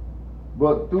 Amen.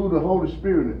 But through the Holy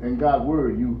Spirit and God's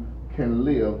Word, you can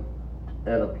live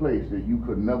at a place that you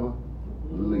could never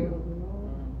live.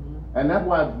 And that's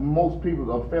why most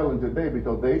people are failing today,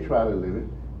 because they try to live it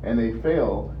and they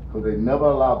fail because they never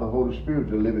allowed the Holy Spirit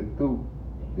to live it through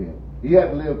them. He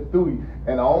had to live through you,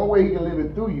 and the only way he can live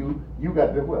it through you, you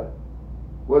got to what?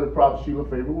 What is Prophet Sheila's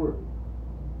favorite word?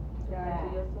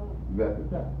 You got to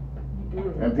die.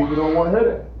 And people don't want to hear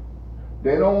that.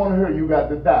 They don't want to hear you got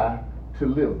to die to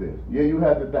live this. Yeah, you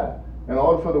have to die. In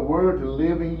order for the Word to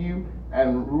live in you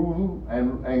and rule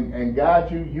and guide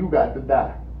you, you got to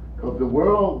die. Because the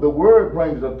Word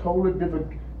brings a totally different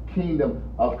kingdom,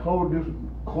 a totally different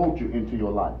culture into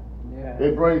your life. Yeah.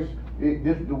 It brings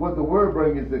what the Word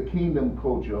brings is the kingdom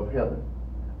culture of heaven,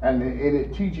 and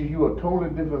it teaches you a totally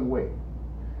different way.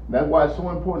 That's why it's so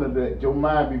important that your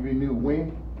mind be renewed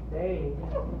when?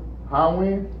 How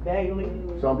when? Daily.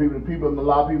 A lot of people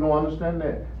don't understand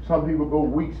that. Some people go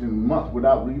weeks and months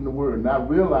without reading the word, not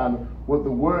realizing what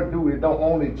the word do. It don't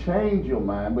only change your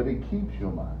mind, but it keeps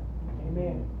your mind.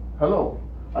 Amen. Hello.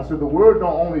 I said the word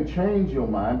don't only change your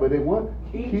mind, but it what?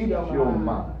 Keeps your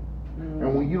mind.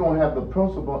 And when you don't have the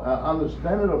principle and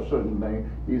understanding of certain things,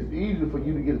 it's easy for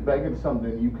you to get back into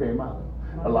something you came out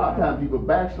of. A lot of times people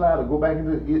backslide or go back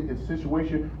into a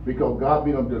situation because God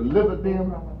been delivered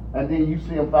them, and then you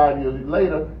see them 5 years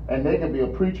later, and they can be a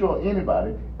preacher or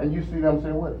anybody, and you see them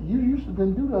saying, "What you used to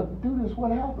do this?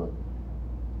 What happened?"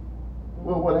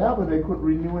 Well, what happened? They quit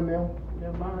renewing their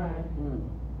mind.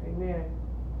 Amen.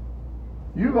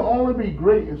 You can only be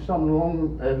great in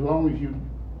something as long as you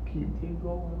keep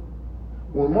going.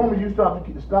 When the moment you stop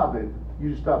it,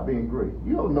 you stop being great.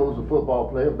 You don't know as a football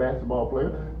player, basketball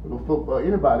player,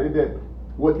 anybody that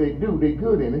what they do, they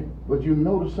good in it. But you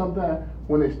notice sometimes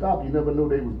when they stop, you never know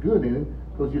they was good in it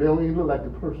because you don't even look like the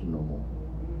person no more.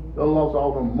 They lost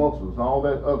all the muscles and all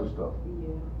that other stuff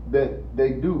that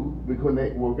they do because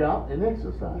they work out and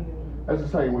exercise. That's the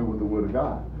same way with the Word of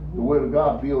God. The Word of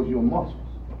God builds your muscles.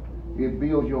 It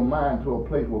builds your mind to a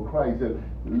place where Christ said,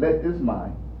 "Let this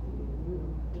mind."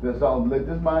 Let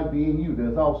this mind be in you.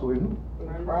 That's also in who?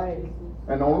 Christ.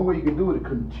 And the only way you can do it is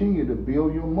continue to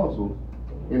build your muscles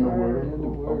in the Word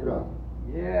of God.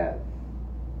 Yes.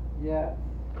 Yes.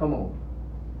 Come on.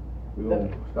 We're going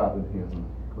to stop it here.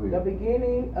 Go ahead. The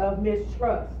beginning of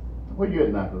mistrust. Where you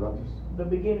at now? Because The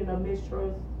beginning of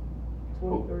mistrust.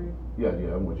 23. Yeah,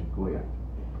 I'm with you. Go ahead.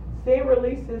 Sin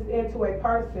releases into a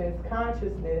person's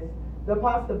consciousness the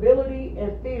possibility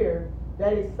and fear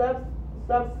that a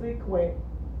subsequent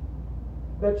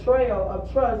betrayal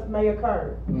of trust may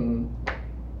occur. Mm-hmm.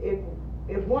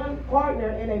 If one partner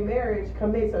in a marriage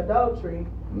commits adultery,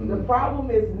 the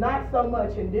problem is not so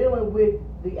much in dealing with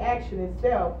the action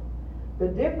itself. The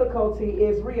difficulty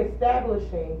is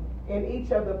reestablishing in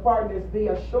each of the partners the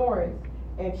assurance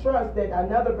and trust that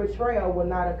another betrayal will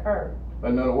not occur.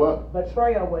 Another what?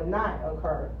 Betrayal would not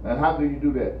occur. And how do you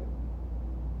do that?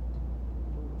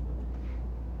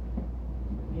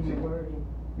 In the wording.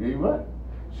 Yeah, you're right.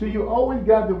 So you always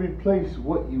got to replace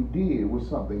what you did with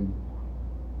something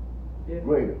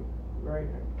greater.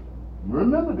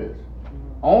 Remember this.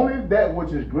 Only that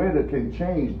which is greater can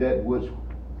change that which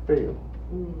failed.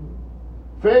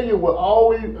 Failure will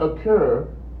always occur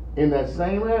in that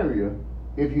same area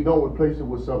if you don't replace it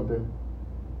with something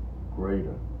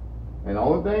greater. And the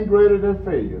only thing greater than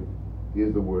failure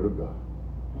is the Word of God.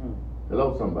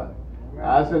 Hello, somebody.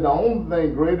 I said the only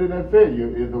thing greater than failure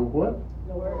is the what?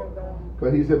 The Word of God.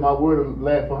 Because he said my word will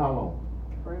last for how long?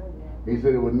 He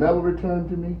said it will never return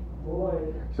to me.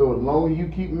 So as long as you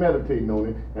keep meditating on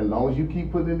it, as long as you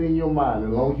keep putting it in your mind,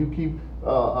 as long as you keep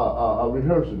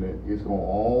rehearsing it, it's going to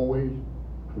always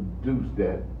produce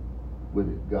that what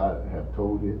God have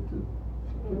told it to.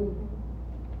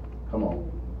 Come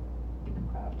on.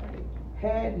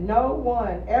 Had no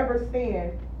one ever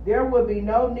sinned, there would be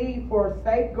no need for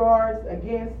safeguards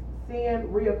against sin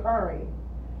reoccurring.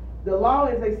 The law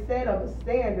is a set of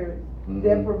standards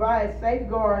that provides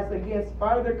safeguards against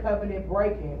further covenant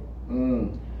breaking.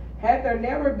 Had there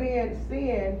never been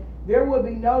sin, there would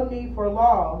be no need for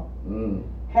law.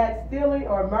 Had stealing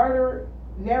or murder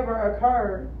never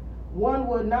occurred, one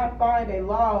would not find a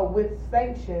law with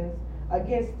sanctions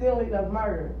against stealing of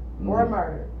murder or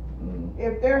murder.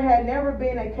 If there had never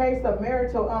been a case of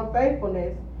marital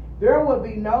unfaithfulness, there would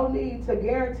be no need to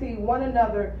guarantee one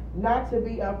another not to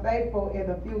be unfaithful in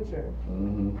the future.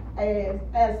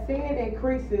 As sin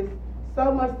increases,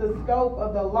 so must the scope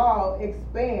of the law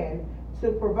expand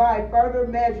to provide further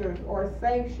measures or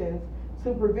sanctions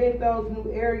to prevent those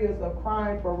new areas of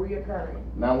crime from reoccurring.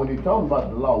 Now, when he's talking about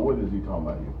the law, what is he talking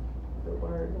about here? The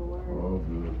word. Oh,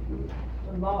 good.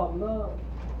 The law of love.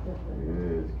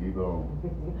 Yes, keep on.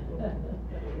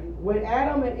 When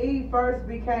Adam and Eve first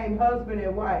became husband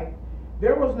and wife,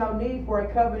 there was no need for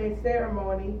a covenant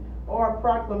ceremony or a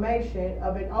proclamation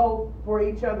of an oath for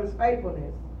each other's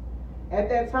faithfulness. At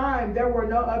that time, there were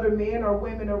no other men or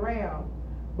women around.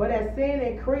 But as sin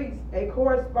increased, a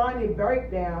corresponding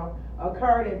breakdown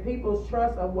occurred in people's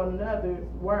trust of one another's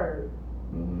word.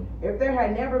 If there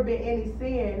had never been any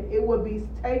sin, it would be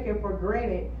taken for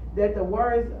granted that the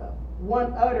words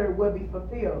one uttered would be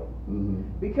fulfilled.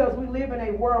 Because we live in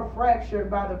a world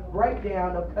fractured by the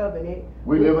breakdown of covenant.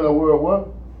 We live in a world what?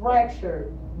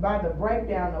 Fractured by the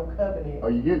breakdown of covenant.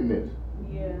 Are you getting this?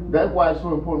 Yeah. That's why it's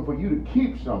so important for you to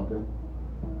keep something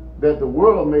that the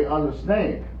world may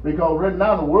understand. Because right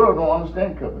now the world don't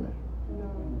understand covenant.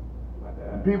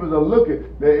 People are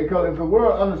looking, because if the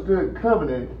world understood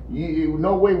covenant,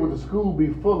 no way would the school be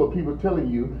full of people telling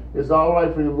you it's all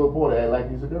right for your little boy to act like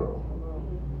he's a girl.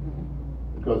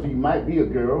 Because he might be a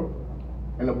girl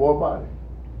in a boy body.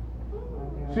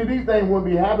 See, these things wouldn't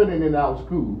be happening in our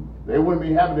school. They wouldn't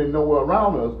be happening nowhere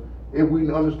around us if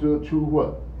we understood true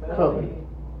what? Covenant.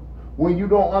 When you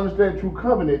don't understand true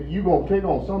covenant, you're going to take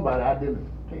on somebody's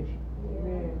identification.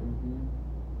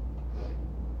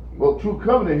 Well, true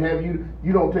covenant have you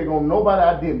don't take on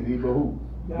nobody's identity but who?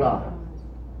 God.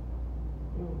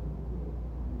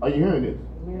 Are you hearing this?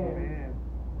 Yeah.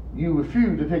 You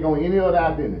refuse to take on any other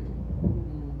identity.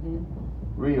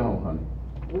 Read on, honey.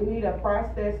 We need a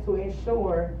process to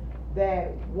ensure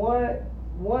that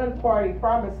one party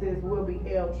promises will be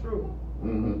held true.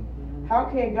 How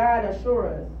can God assure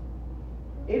us?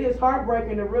 It is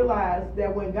heartbreaking to realize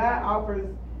that when God offers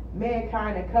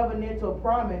mankind a covenantal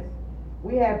promise,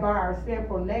 we have by our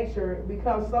sinful nature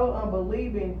become so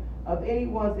unbelieving of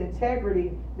anyone's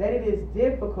integrity that it is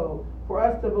difficult for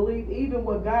us to believe even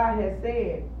what God has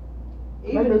said.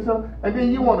 And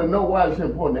then you want to know why it's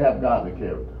important to have godly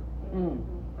character.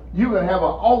 You can have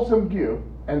an awesome gift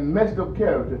and messed up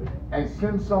character and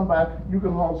send somebody, you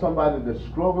can hold somebody to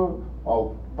struggle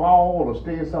or fall or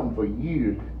stay in something for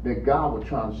years that God was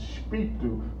trying to speak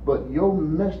to, but your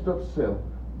messed up self,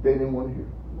 they didn't want to hear.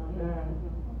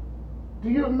 Do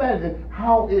you imagine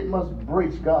how it must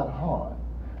break God's heart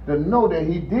to know that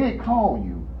he did call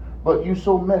you, but you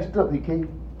so messed up he can't?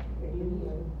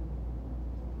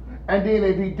 And then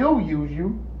if he do use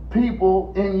you,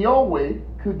 people in your way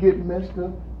could get messed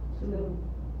up.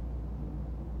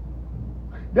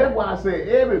 That's why I say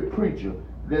every preacher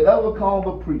that ever called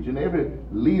a preacher and every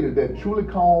leader that truly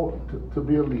called to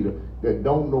be a leader that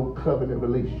don't know covenant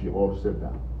relationship ought to sit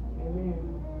down.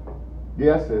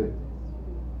 Yeah, I said it.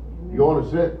 You ought to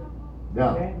sit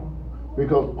down.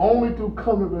 Because only through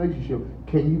covenant relationship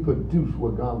can you produce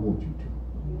what God wants you to.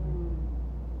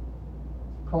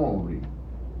 Come on, read.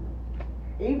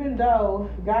 Even though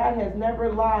God has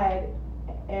never lied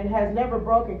and has never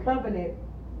broken covenant,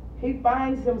 he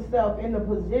finds himself in the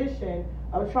position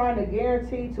of trying to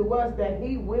guarantee to us that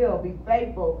he will be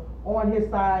faithful on his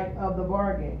side of the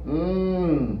bargain.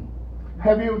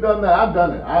 Have you done that? I've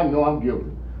done it. I know I'm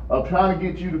guilty of trying to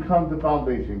get you to come to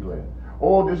foundation class.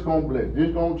 Oh, this going to bless.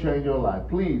 This going to change your life.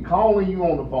 Please, calling you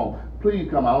on the phone. Please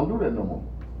come. I don't do that no more.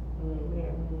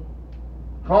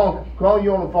 Call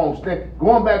you on the phone.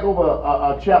 Going back over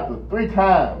a chapter 3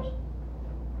 times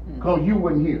because you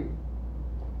wouldn't hear.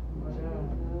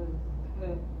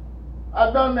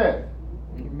 I've done that.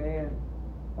 Amen.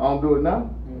 I don't do it now.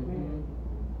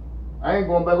 I ain't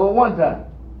going back over 1 time.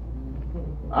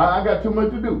 I got too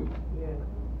much to do.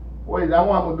 Wait, that's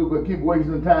what I'm going to do, but keep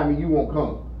wasting time and you won't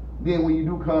come. Then when you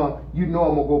do come, you know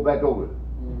I'm going to go back over it.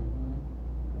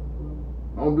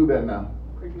 I don't do that now.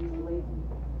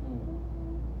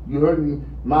 You hurting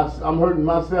I'm hurting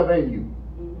myself and you.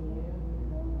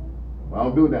 I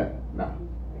don't do that now.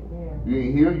 You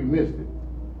ain't here, you missed it.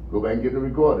 Go back and get the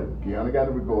recording. Kiana got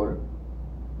the recording.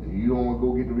 And you don't want to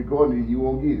go get the recording, then you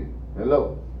won't get it.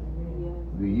 Hello?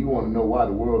 Then you want to know why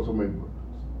the world so many.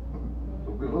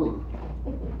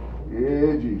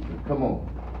 Yeah, Jesus. Come on.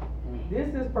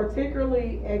 This is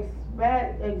particularly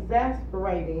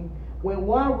exasperating when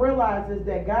one realizes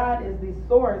that God is the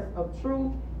source of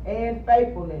truth and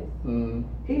faithfulness.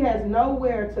 He has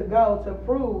nowhere to go to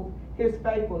prove his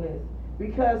faithfulness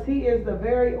because he is the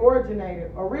very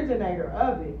originator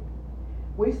of it.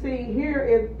 We see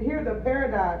here the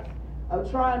paradox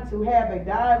of trying to have a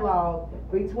dialogue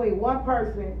between one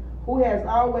person who has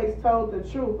always told the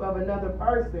truth of another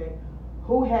person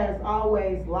who has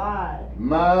always lied.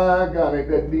 My God, ain't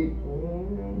that deep?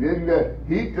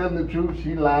 He telling the truth,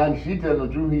 she lying. She telling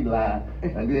the truth, he lying.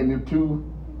 And then the two,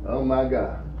 oh my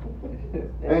God.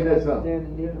 Ain't that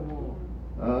something?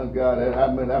 Oh God,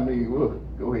 I mean, look,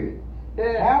 go ahead.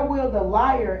 How will the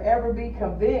liar ever be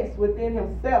convinced within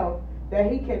himself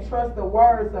that he can trust the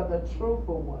words of the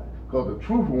truthful one? Because the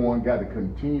truthful one got to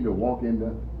continue to walk in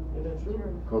the truth.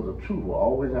 Because the truth will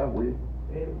always have way.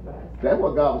 That's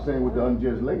what God was saying with the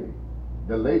unjust lady.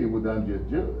 The lady with the unjust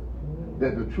judge.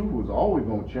 That the truth was always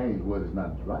going to change what is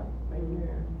not right.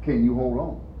 Can you hold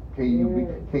on?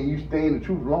 Can you stay in the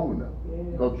truth long enough?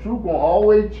 Because truth will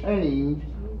always change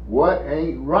what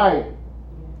ain't right.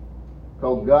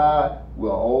 Because God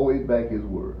will always back his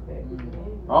word.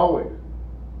 Always.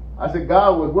 I said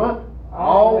God was what?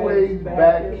 Always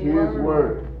back his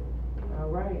word. All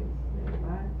right.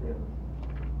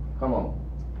 Come on.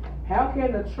 How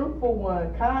can the truthful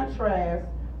one contrast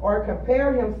or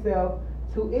compare himself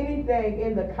to anything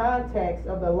in the context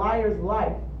of the liar's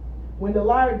life? When the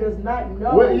liar does not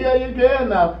know. Well, yeah, you can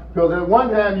now. Because at one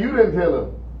time you didn't tell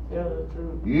her. Tell the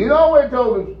truth. You always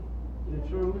told us. The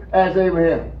truth. Ask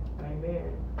Abraham.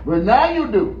 Amen. But now you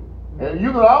do. And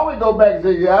you can always go back and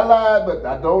say, yeah, I lied, but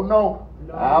I don't know.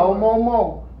 No I don't know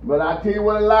more. But I tell you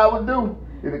what a lie would do.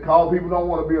 It'll cause people don't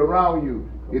want to be around you.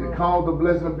 It'll cause the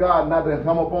blessing of God not to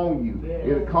come upon you. Yes.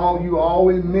 It'll cause you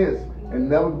always miss and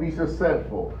never be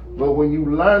successful. But when you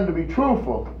learn to be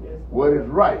truthful, what is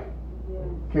right,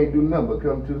 can't do nothing but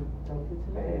come to.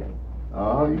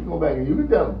 You can go back and you can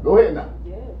tell them. Go ahead now.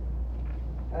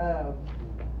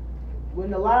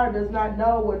 When the liar does not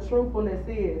know what truthfulness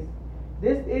is,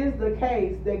 this is the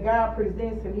case that God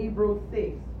presents in Hebrews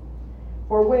 6.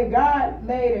 For when God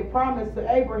made a promise to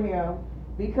Abraham,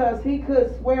 because he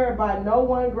could swear by no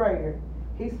one greater,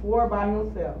 he swore by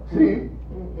himself. See,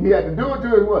 he had to do it to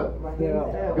his what? By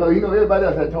himself. Because you know everybody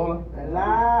else had told him. A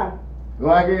lie.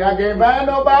 Well, I can't find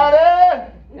nobody.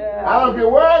 I don't care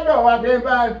where I go. I can't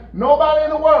find nobody in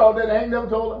the world that ain't never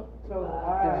told her. So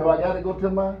I got to go to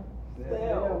myself.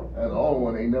 And the only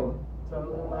one ain't never.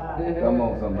 Come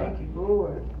on, somebody. Thank you,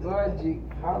 Lord. Lord Jesus.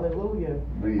 Hallelujah.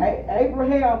 Read.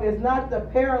 Abraham is not the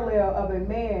parallel of a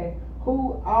man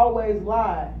who always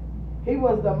lied. He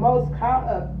was the most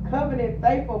covenant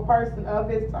faithful person of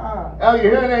his time. Oh, you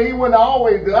hearing that? He wouldn't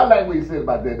always do. I like what he said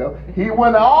about that, though. He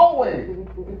wouldn't always.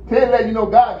 Tell you know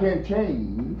God can't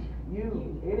change.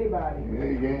 Anybody. Yeah,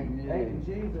 you can. Thank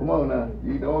you, Jesus. Come on now.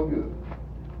 You doing good.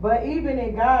 But even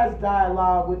in God's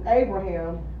dialogue with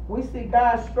Abraham, we see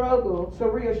God struggle to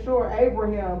reassure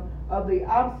Abraham of the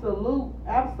absolute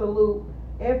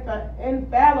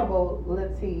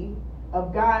infallibility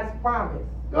of God's promise.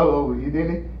 Oh, you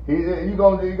didn't?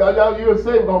 You'll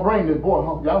say we're gonna bring this boy.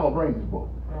 Y'all gonna bring this boy.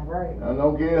 All right. I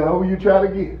don't care who you try to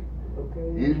get.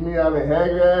 Okay. Ishmael and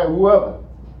Hagar, whoever.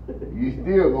 You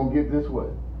still gonna get this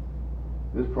what?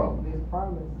 This promise. This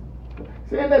promise.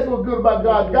 See, and that's what's good about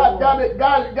God.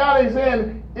 God ain't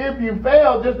saying if you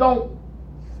fail, just don't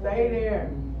Stay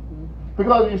there.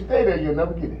 Because if you stay there, you'll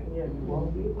never get it. Yeah, you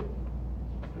won't get it.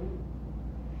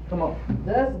 Come on.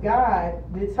 Thus God,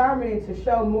 determining to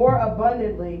show more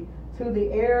abundantly to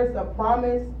the heirs of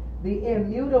promise the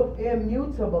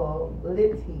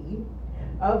immutability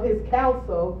of his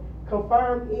counsel,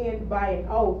 confirmed in by an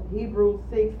oath, Hebrews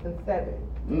 6 and 7.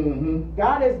 Mm-hmm.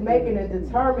 God is making a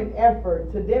determined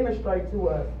effort to demonstrate to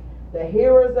us, the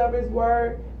hearers of his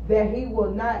word, that he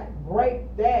will not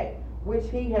break that which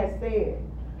he has said.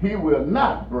 He will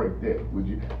not break that, would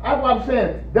you? That's what I'm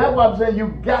saying. That's why I'm saying you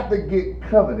got to get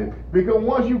covenant. Because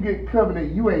once you get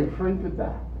covenant, you ain't free to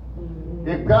die. Mm-hmm.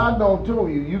 If God don't tell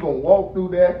you, you're going to walk through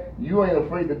that, you ain't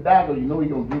afraid to die because you know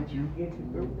he's going to get you.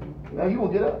 Now you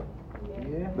going to get up.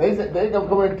 Yeah. They said they're going to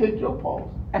come and take your pulse.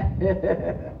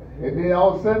 And then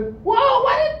all of a sudden, whoa,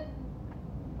 what?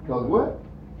 Because what?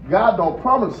 God don't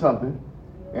promise something,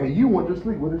 and you went to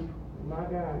sleep with it. My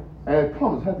God. And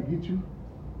promise has to get you.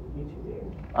 Get you there.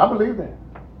 I believe that.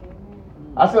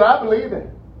 I said, I believe that.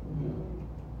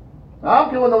 I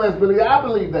don't care what no else believe. I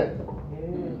believe that.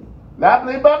 I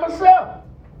believe by myself.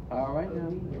 All right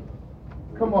now.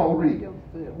 Come on, read.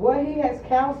 What he has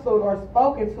counseled or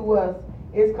spoken to us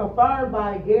is confirmed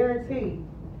by a guarantee.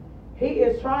 He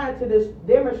is trying to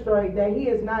demonstrate that he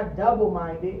is not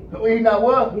double-minded. He's not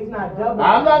what? He's not double-minded.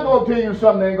 I'm not going to tell you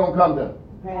something that ain't going to come to.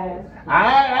 Pass.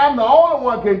 I'm the only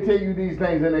one can tell you these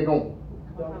things and they going.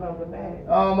 Don't come to pass.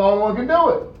 I'm the only one can do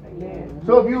it. Amen.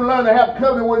 So if you learn to have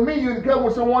covenant with me, you can covenant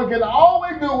with someone can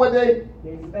always do what they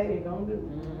say they're going to do.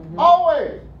 Mm-hmm.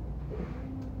 Always.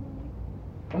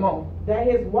 Come on. That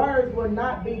his words will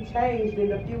not be changed in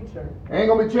the future. Ain't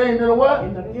going to be changed in the what?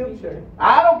 In the future.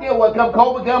 I don't care what come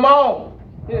COVID come on.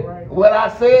 Right. What I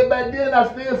said back then, I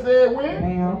still said when.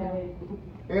 Ma'am.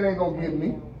 It ain't going to get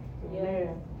me.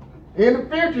 Yeah. In the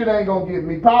future, it ain't going to get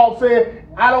me. Paul said,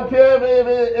 I don't care if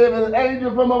it's an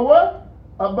angel from a what?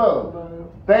 Above.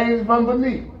 Things from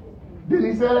beneath. Didn't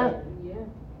he say that? Yeah.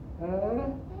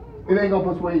 It ain't going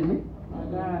to persuade me.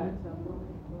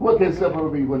 What can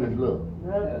separate me when it's love?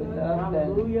 Nothing.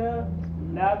 Hallelujah.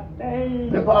 Nothing.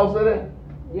 Did Paul say that?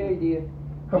 Yeah, he did.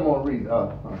 Come on, read.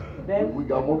 We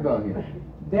got more done here.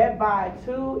 That by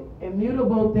two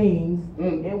immutable things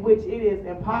in which it is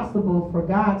impossible for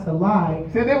God to lie.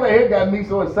 See, this way it got me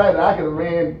so excited I could have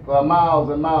ran for miles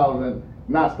and miles and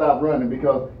not stop running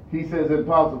because he says it's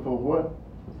impossible for what?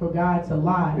 For God to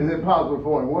lie. It's impossible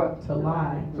for him what? To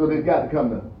lie. So they've got to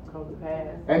come to pass.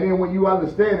 And then when you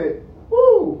understand it,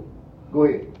 woo, go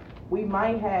ahead. We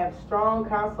might have strong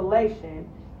consolation,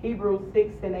 Hebrews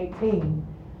 6 and 18.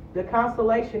 The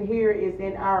consolation here is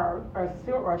in our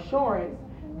assurance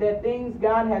that things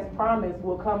God has promised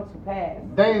will come to pass.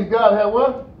 Things God has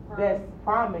what? that's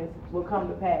promised will come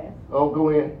to pass. Oh, go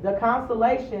ahead. The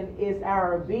consolation is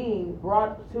our being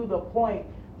brought to the point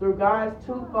through God's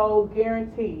twofold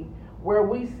guarantee, where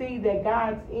we see that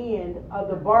God's end of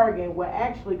the bargain will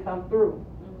actually come through.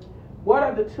 What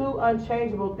are the two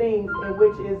unchangeable things in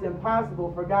which it is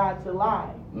impossible for God to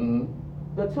lie?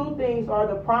 The two things are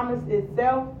the promise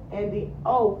itself and the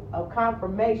oath of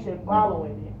confirmation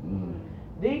following it.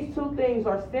 These two things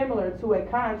are similar to a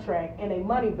contract and a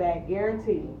money-back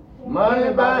guarantee.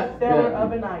 Money back the seller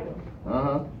of an item.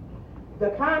 The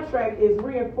contract is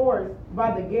reinforced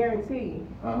by the guarantee.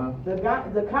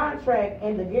 The contract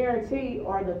and the guarantee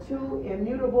are the two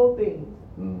immutable things.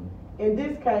 In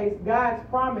this case, God's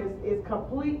promise is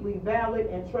completely valid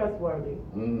and trustworthy.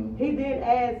 He then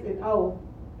adds an oath.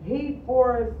 He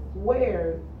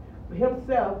forswears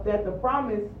himself that the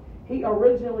promise he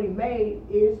originally made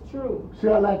is true. See,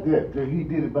 I like that he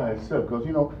did it by himself, because,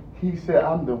 you know, he said,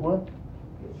 I'm the what?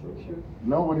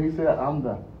 No, when he said, I'm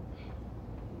the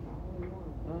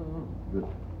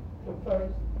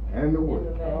first and the what?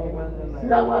 See,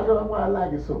 that's why I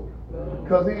like it so.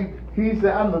 Because he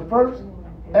said, I'm the first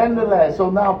and the last. So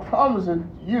now I'm promising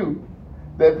you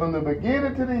that from the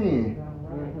beginning to the end,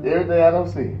 everything I don't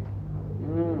see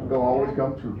gonna always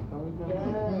come true.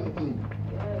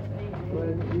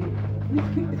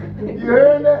 You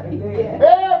heard that?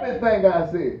 Everything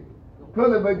I said,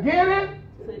 from the beginning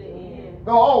to the end,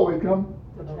 gonna always come.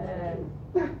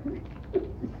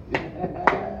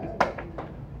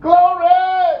 Glory!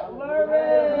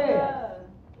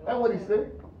 That's what he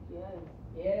said.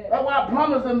 That's why I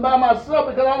promised him by myself,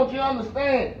 because I want you to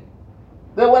understand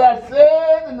that what I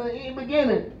said in the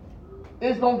beginning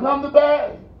is going to come to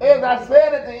pass. As I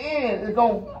said at the end, it's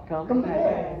going to come to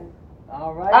pass.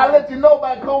 All right. I let you know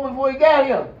about Kobe before he got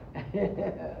here.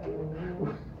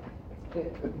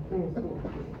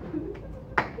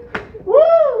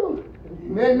 Woo!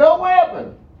 There's no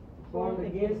weapon Formed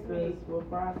against us will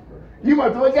prosper. You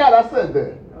must have forgot I said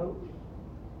that. Nope.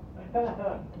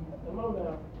 come on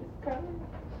now.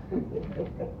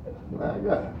 My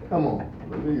God, come on.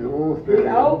 The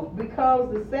oath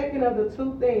becomes the second of the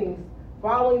two things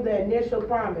following the initial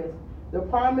promise. The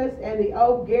promise and the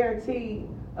oath guarantee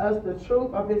us the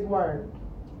truth of his word.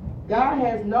 God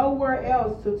has nowhere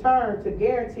else to turn to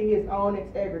guarantee his own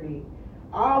integrity.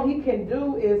 All he can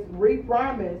do is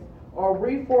re-promise or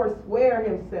re-forswear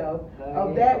himself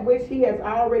of that which he has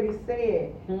already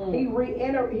said. He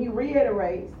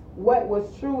reiterates what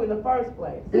was true in the first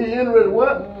place. He reiterated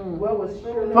what? What was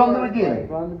true from the beginning.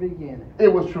 From the beginning.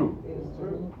 It was true. It was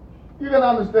true. You can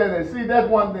understand that. See, that's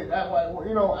one thing. All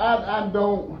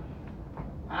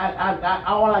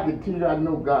I can tell you, I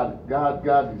know God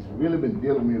has really been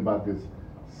dealing with me about this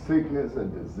sickness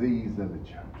and disease in the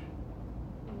church.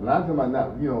 And I'm talking about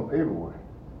not, everywhere.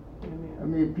 I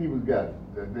mean, people got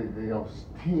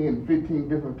 10, 15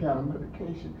 different kind of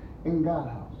medication in God's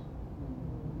house.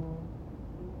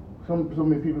 So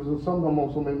many people, some of them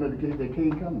on so many medications they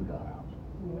can't come to God's house.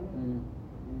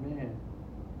 Amen.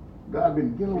 God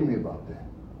been dealing with me about that.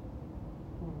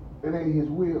 It ain't his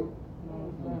will.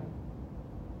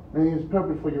 It ain't his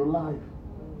purpose for your life.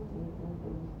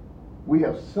 We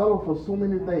have settled for so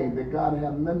many things that God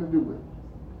has nothing to do with.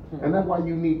 And that's why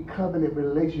you need covenant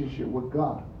relationship with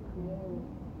God.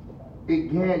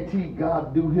 It guarantees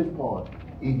God do his part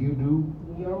if you do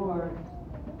yours.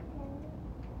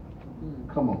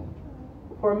 Come on.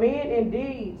 For men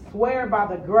indeed swear by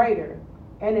the greater,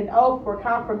 and an oath for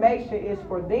confirmation is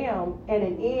for them and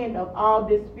an end of all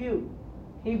dispute.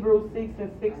 Hebrews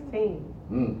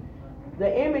 6:16.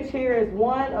 The image here is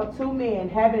one of two men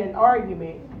having an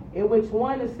argument in which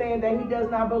one is saying that he does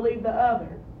not believe the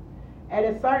other. At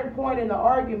a certain point in the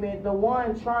argument, the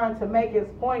one trying to make his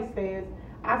point says,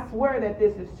 I swear that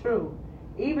this is true.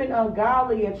 Even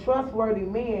ungodly and trustworthy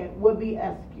men would be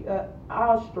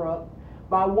awestruck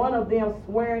by one of them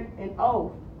swearing an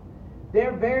oath.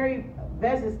 Their very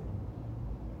vestigial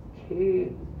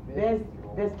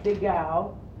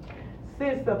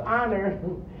sense of honor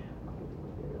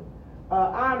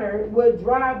would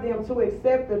drive them to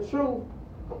accept the truth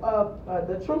of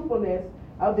the truthfulness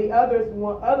of the other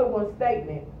one's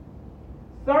statement.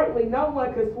 Certainly, no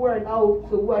one could swear an oath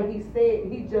to what he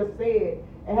just said,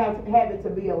 and have it to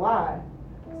be a lie.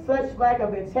 Such lack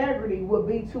of integrity would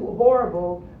be too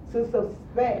horrible to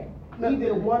suspect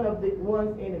even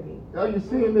one's enemy. Are you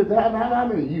seeing this? How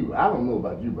many of you? I don't know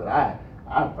about you, but I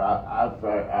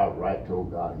outright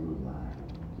told God he was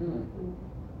lying.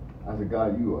 I said,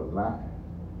 God, you are lying.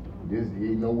 There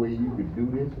ain't no way you could do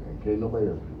this, and can't nobody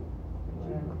else do it.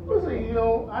 But see,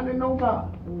 I didn't know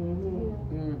God.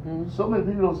 So many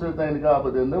people don't say things to God,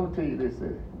 but they'll never tell you they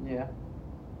said it. Yeah.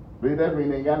 But that means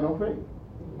they ain't got no faith.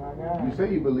 My God. You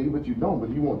say you believe, but you don't, but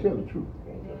you won't tell the truth.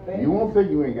 You won't say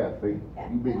you ain't got faith.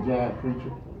 You big giant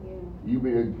preacher. You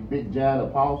be a big giant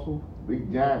apostle,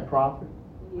 big giant prophet,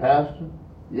 pastor.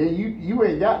 Yeah, you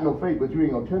ain't got no faith, but you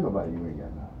ain't gonna tell nobody you ain't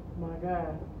got none. My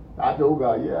God. I told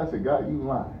God, yeah, I said, God, you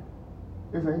lying.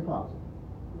 This ain't possible.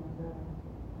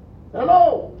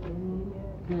 Hello!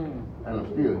 And I'm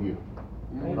still here.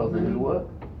 Because of his what?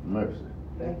 Mercy.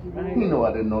 Thank you. He know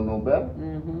I didn't know no better.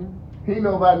 He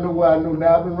know if I knew what I knew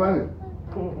now, I've been running.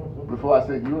 Before I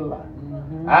said, you're a liar.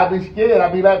 I'd be scared.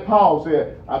 I'd be like Paul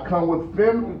said, I come with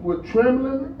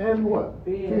trembling and what?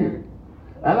 Fear.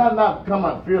 And I'm not come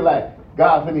out feel like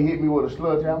God finna hit me with a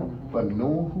sledgehammer, but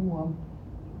knowing who I'm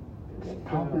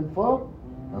talking for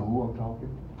and who I'm talking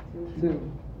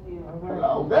to.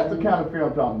 Hello, that's the kind of fear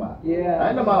I'm talking about. Yeah. I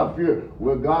ain't about fear.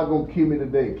 Well, God gonna kill me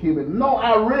today. Kill me. No,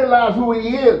 I realize who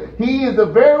He is. He is the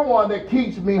very one that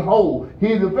keeps me whole.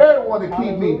 He's the very one that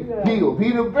keeps me healed.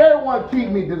 He's the very one that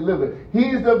keeps me delivered. He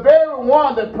is the very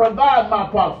one that provides my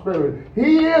prosperity.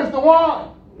 He is the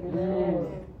one.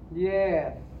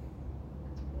 Yes.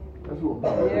 That's what I'm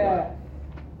talking Yes.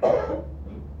 about.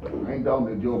 I ain't talking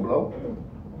to Joe Blow.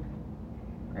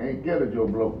 I ain't scared of Joe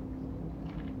Blow.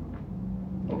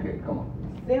 Okay, come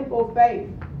on. Simple faith.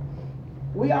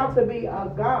 We ought to be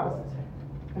aghast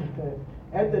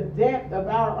at the depth of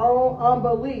our own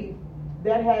unbelief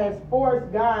that has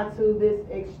forced God to this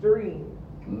extreme.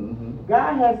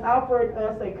 God has offered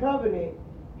us a covenant.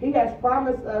 He has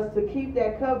promised us to keep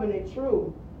that covenant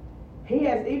true. He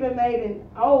has even made an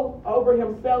oath over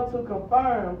himself to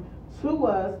confirm to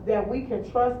us that we can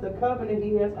trust the covenant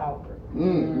he has offered.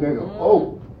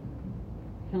 Oh.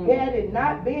 Had it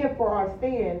not been for our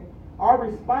sin, our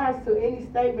response to any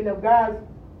statement of God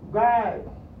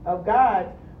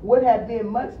would have been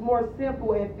much more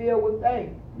simple and filled with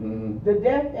faith. The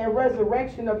death and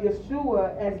resurrection of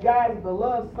Yeshua as God's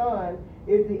beloved Son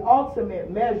is the ultimate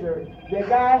measure that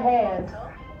God has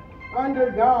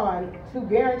undergone to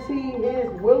guarantee his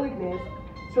willingness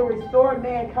to restore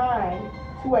mankind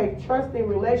to a trusting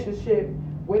relationship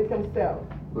with himself.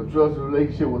 A trusting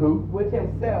relationship with who? With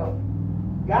himself.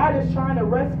 God is trying to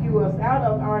rescue us out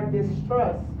of our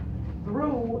distrust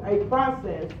through a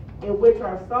process in which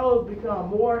our souls become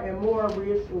more and more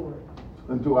reassured.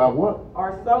 Into our what?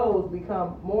 Our souls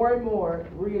become more and more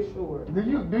reassured. Do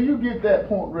you get that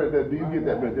point right there? Do you get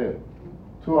that right there?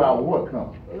 To our what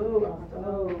come?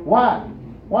 Why?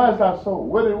 Why is our soul?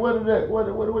 What are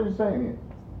you saying here?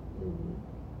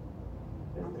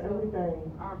 It's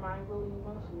everything. Our mind, will, and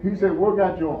emotions. He said, work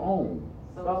out your own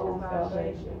Soul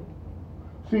salvation.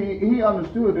 See, he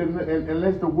understood that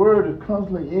unless the word is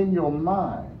constantly in your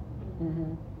mind,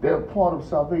 they're part of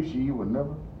salvation you would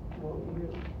never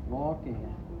Walk in.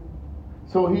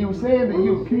 So he was saying that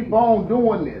you keep on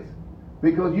doing this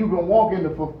because you can walk into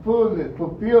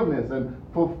fulfillment and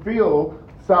fulfill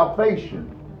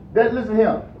salvation. That listen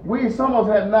here, some of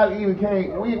us have not even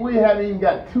we haven't even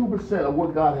got 2% of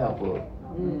what God has for us.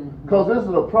 Because this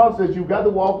is a process you got to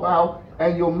walk out,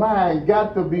 and your mind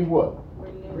got to be what?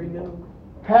 Renewed.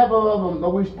 Half of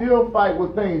them, we still fight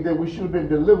with things that we should have been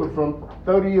delivered from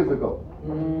 30 years ago.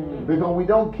 Because we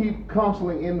don't keep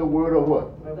constantly in the word of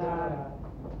what?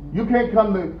 You can't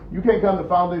come to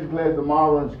foundation class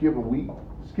tomorrow and skip a week,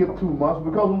 skip 2 months,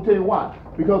 because I'm tell you why.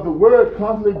 Because the word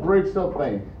constantly breaks up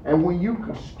things. And when you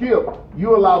skip,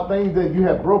 you allow things that you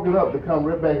have broken up to come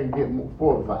right back and get more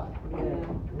fortified.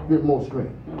 Get more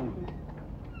strength.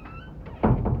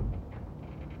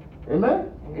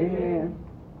 Amen? Amen.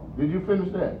 Did you finish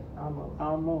that?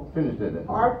 Almost. Finish that then.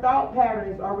 Our thought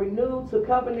patterns are renewed to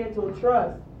covenantal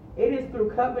trust. It is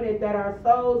through covenant that our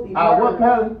souls emerge. Our what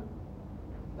pattern?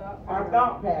 Our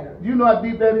thought patterns. Do you know how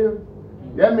deep that is?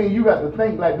 That means you got to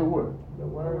think like the word. The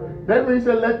word. That means he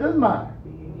said, let this mind,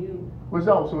 Be in you. which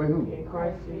also in who? In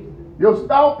Christ Jesus. Your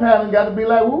thought pattern got to be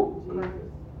like who? Jesus.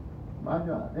 My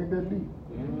God, ain't that deep?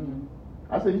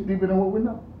 I said it's deeper than what we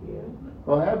know. Yeah.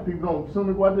 Well, half people don't, as soon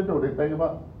as they go out the door, they think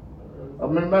about it.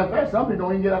 Matter of fact, some people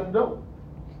don't even get out the door.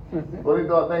 But they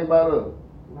start thinking about us.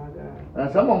 My God.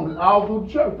 And some of them all through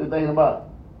the church, they're thinking about it.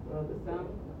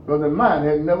 Because their mind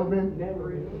has never been.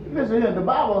 Never is. Listen here, the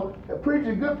Bible, a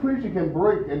good preacher can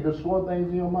break and destroy things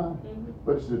in your mind.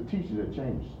 But it's the teacher that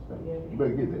changes things. You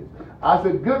better get this. I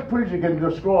said, good preacher can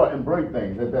destroy and break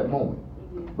things at that moment.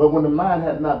 But when the mind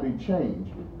has not been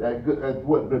changed, that's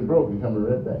what's been broken coming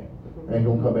right back. And it's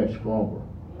going to come back stronger.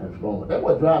 Transformers. That's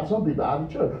what drives some people out of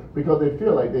church, because they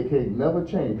feel like they can't never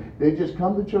change. They just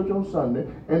come to church on Sunday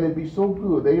and it be so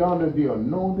good. They under the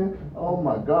anointing. Oh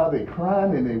my God, they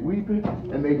crying and they weeping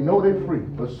and they know they're free.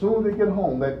 But as soon as they get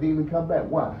home, that demon come back.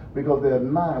 Why? Because their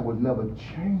mind would never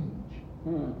change.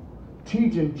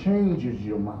 Teaching changes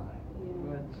your mind.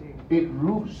 It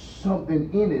roots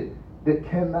something in it that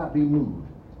cannot be moved.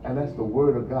 And that's the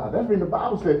word of God. That's when the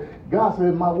Bible said, God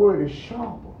said, my word is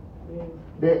sharper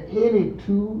than any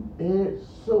two-edged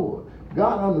sword.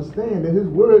 God understands that his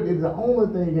word is the only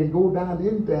thing that can go down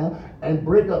in there and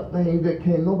break up things that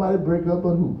can't nobody break up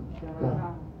but who?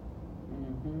 God.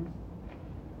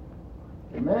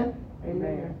 Amen?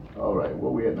 Amen. All right,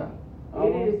 where we at now?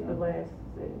 It is the last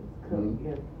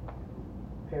sentence,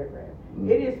 paragraph.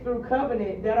 It is through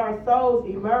covenant that our souls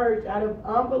emerge out of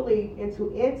unbelief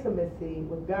into intimacy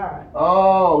with God.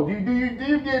 Oh, do you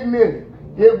get this?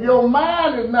 If your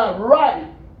mind is not right,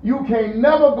 you can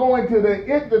never go into the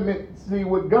intimacy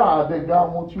with God that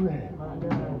God wants you to have.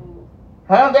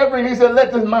 How's that bring? He said,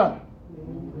 let this mind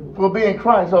for being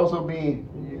Christ also be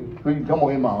for you. Come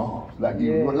on in my arms like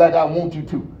I want you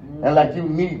to and like you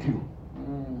need to.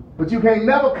 But you can't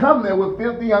never come there with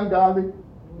filthy, ungodly.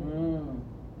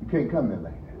 You can't come there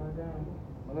like that.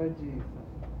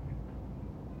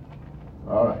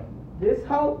 All right. This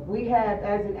hope we have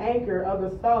as an anchor of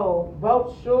the soul,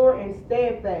 both sure and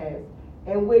steadfast,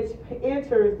 and which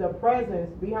enters the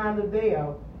presence behind the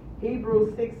veil.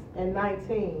 Hebrews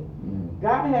 6:19.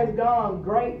 God has gone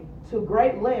to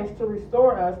great lengths to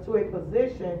restore us to a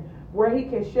position where he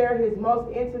can share his most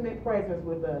intimate presence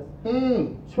with us.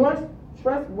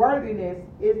 Trustworthiness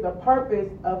is the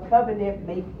purpose of covenant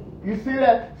making. You see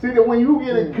that? See that when you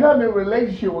get a covenant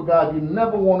relationship with God, you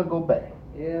never want to go back.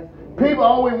 Yes. People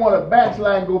always want to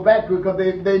backslide and go back because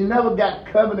they never got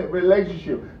covenant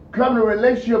relationship. Covenant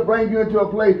relationship brings you into a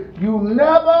place you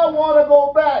never want to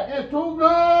go back. It's too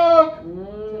good.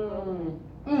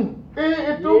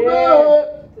 It's too good.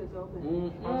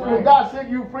 So God set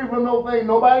you free from those things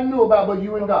nobody knew about but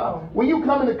you and God. When you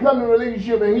come in a covenant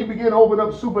relationship and he begin to open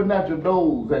up supernatural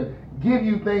doors and give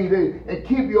you things and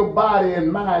keep your body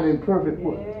and mind in perfect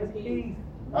order. Peace.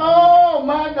 Oh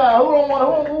my God, who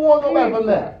want to go back from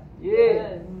that?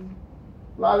 Yes.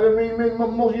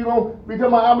 Most of you don't be talking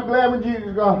about, I'm glad when Jesus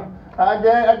is gone. I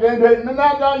can't take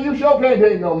no, you sure can't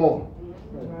take no more.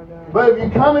 But if you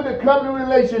come into covenant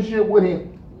relationship with him,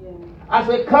 I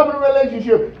said covenant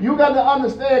relationship, you got to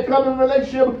understand covenant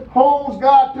relationship holds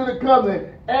God to the covenant.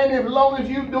 And as long as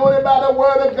you're doing it by the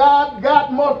word of God,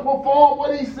 God must perform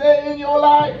what he said in your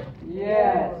life.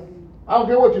 Yes. I don't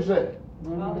care what you say.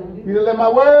 He said, let my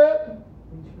word,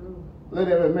 let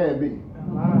every man be.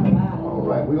 All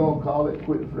right, we're going to call it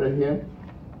quits right here.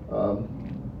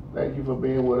 Thank you for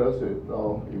being with us. If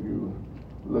you're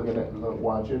looking at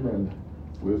watching, and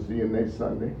we'll see you next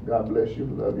Sunday. God bless you.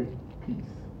 Love you.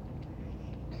 Peace.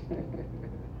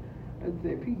 Let's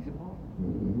say peace,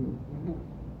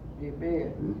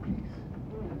 Amen. Peace.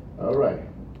 All right.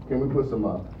 Can we put some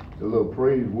a little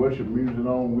praise worship music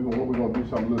on? We're going to do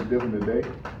something a little different today.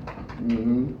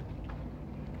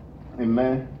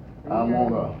 Amen. I'm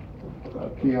on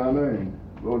Kiana and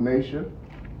Ronacia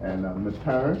and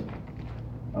Matern.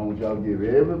 I want y'all to give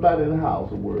everybody in the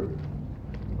house a word.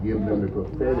 Give them the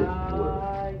prophetic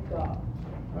word.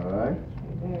 All right?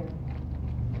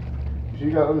 You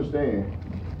got to understand,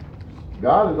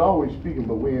 God is always speaking,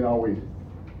 but we ain't always.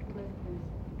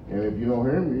 And if you don't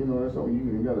hear me, that's on you.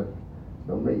 You got to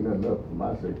don't make nothing up for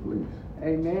my sake, please.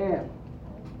 Amen.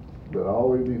 But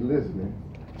always be listening.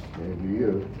 And if you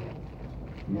is,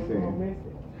 he's saying.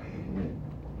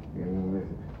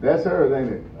 That's her,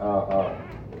 ain't it?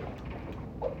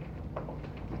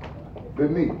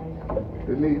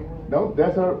 Denise.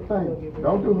 That's her thing.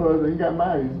 Don't do hers. You got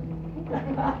mine.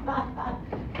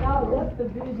 No, that's the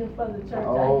vision for the church. I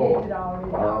gave it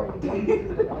already.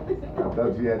 I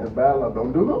thought you had the battle.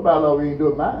 Don't do no battle. You ain't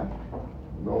doing mine.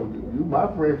 No, you my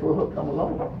friend for her. Come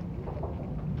along.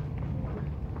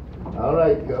 All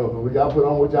right, we got to put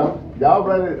on what y'all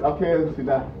ready? Okay, let's see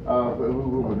now.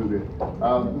 Who gonna do this?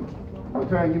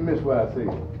 Matern, you missed what I said.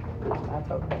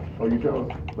 Oh, you chose?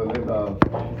 But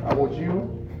I want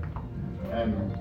you and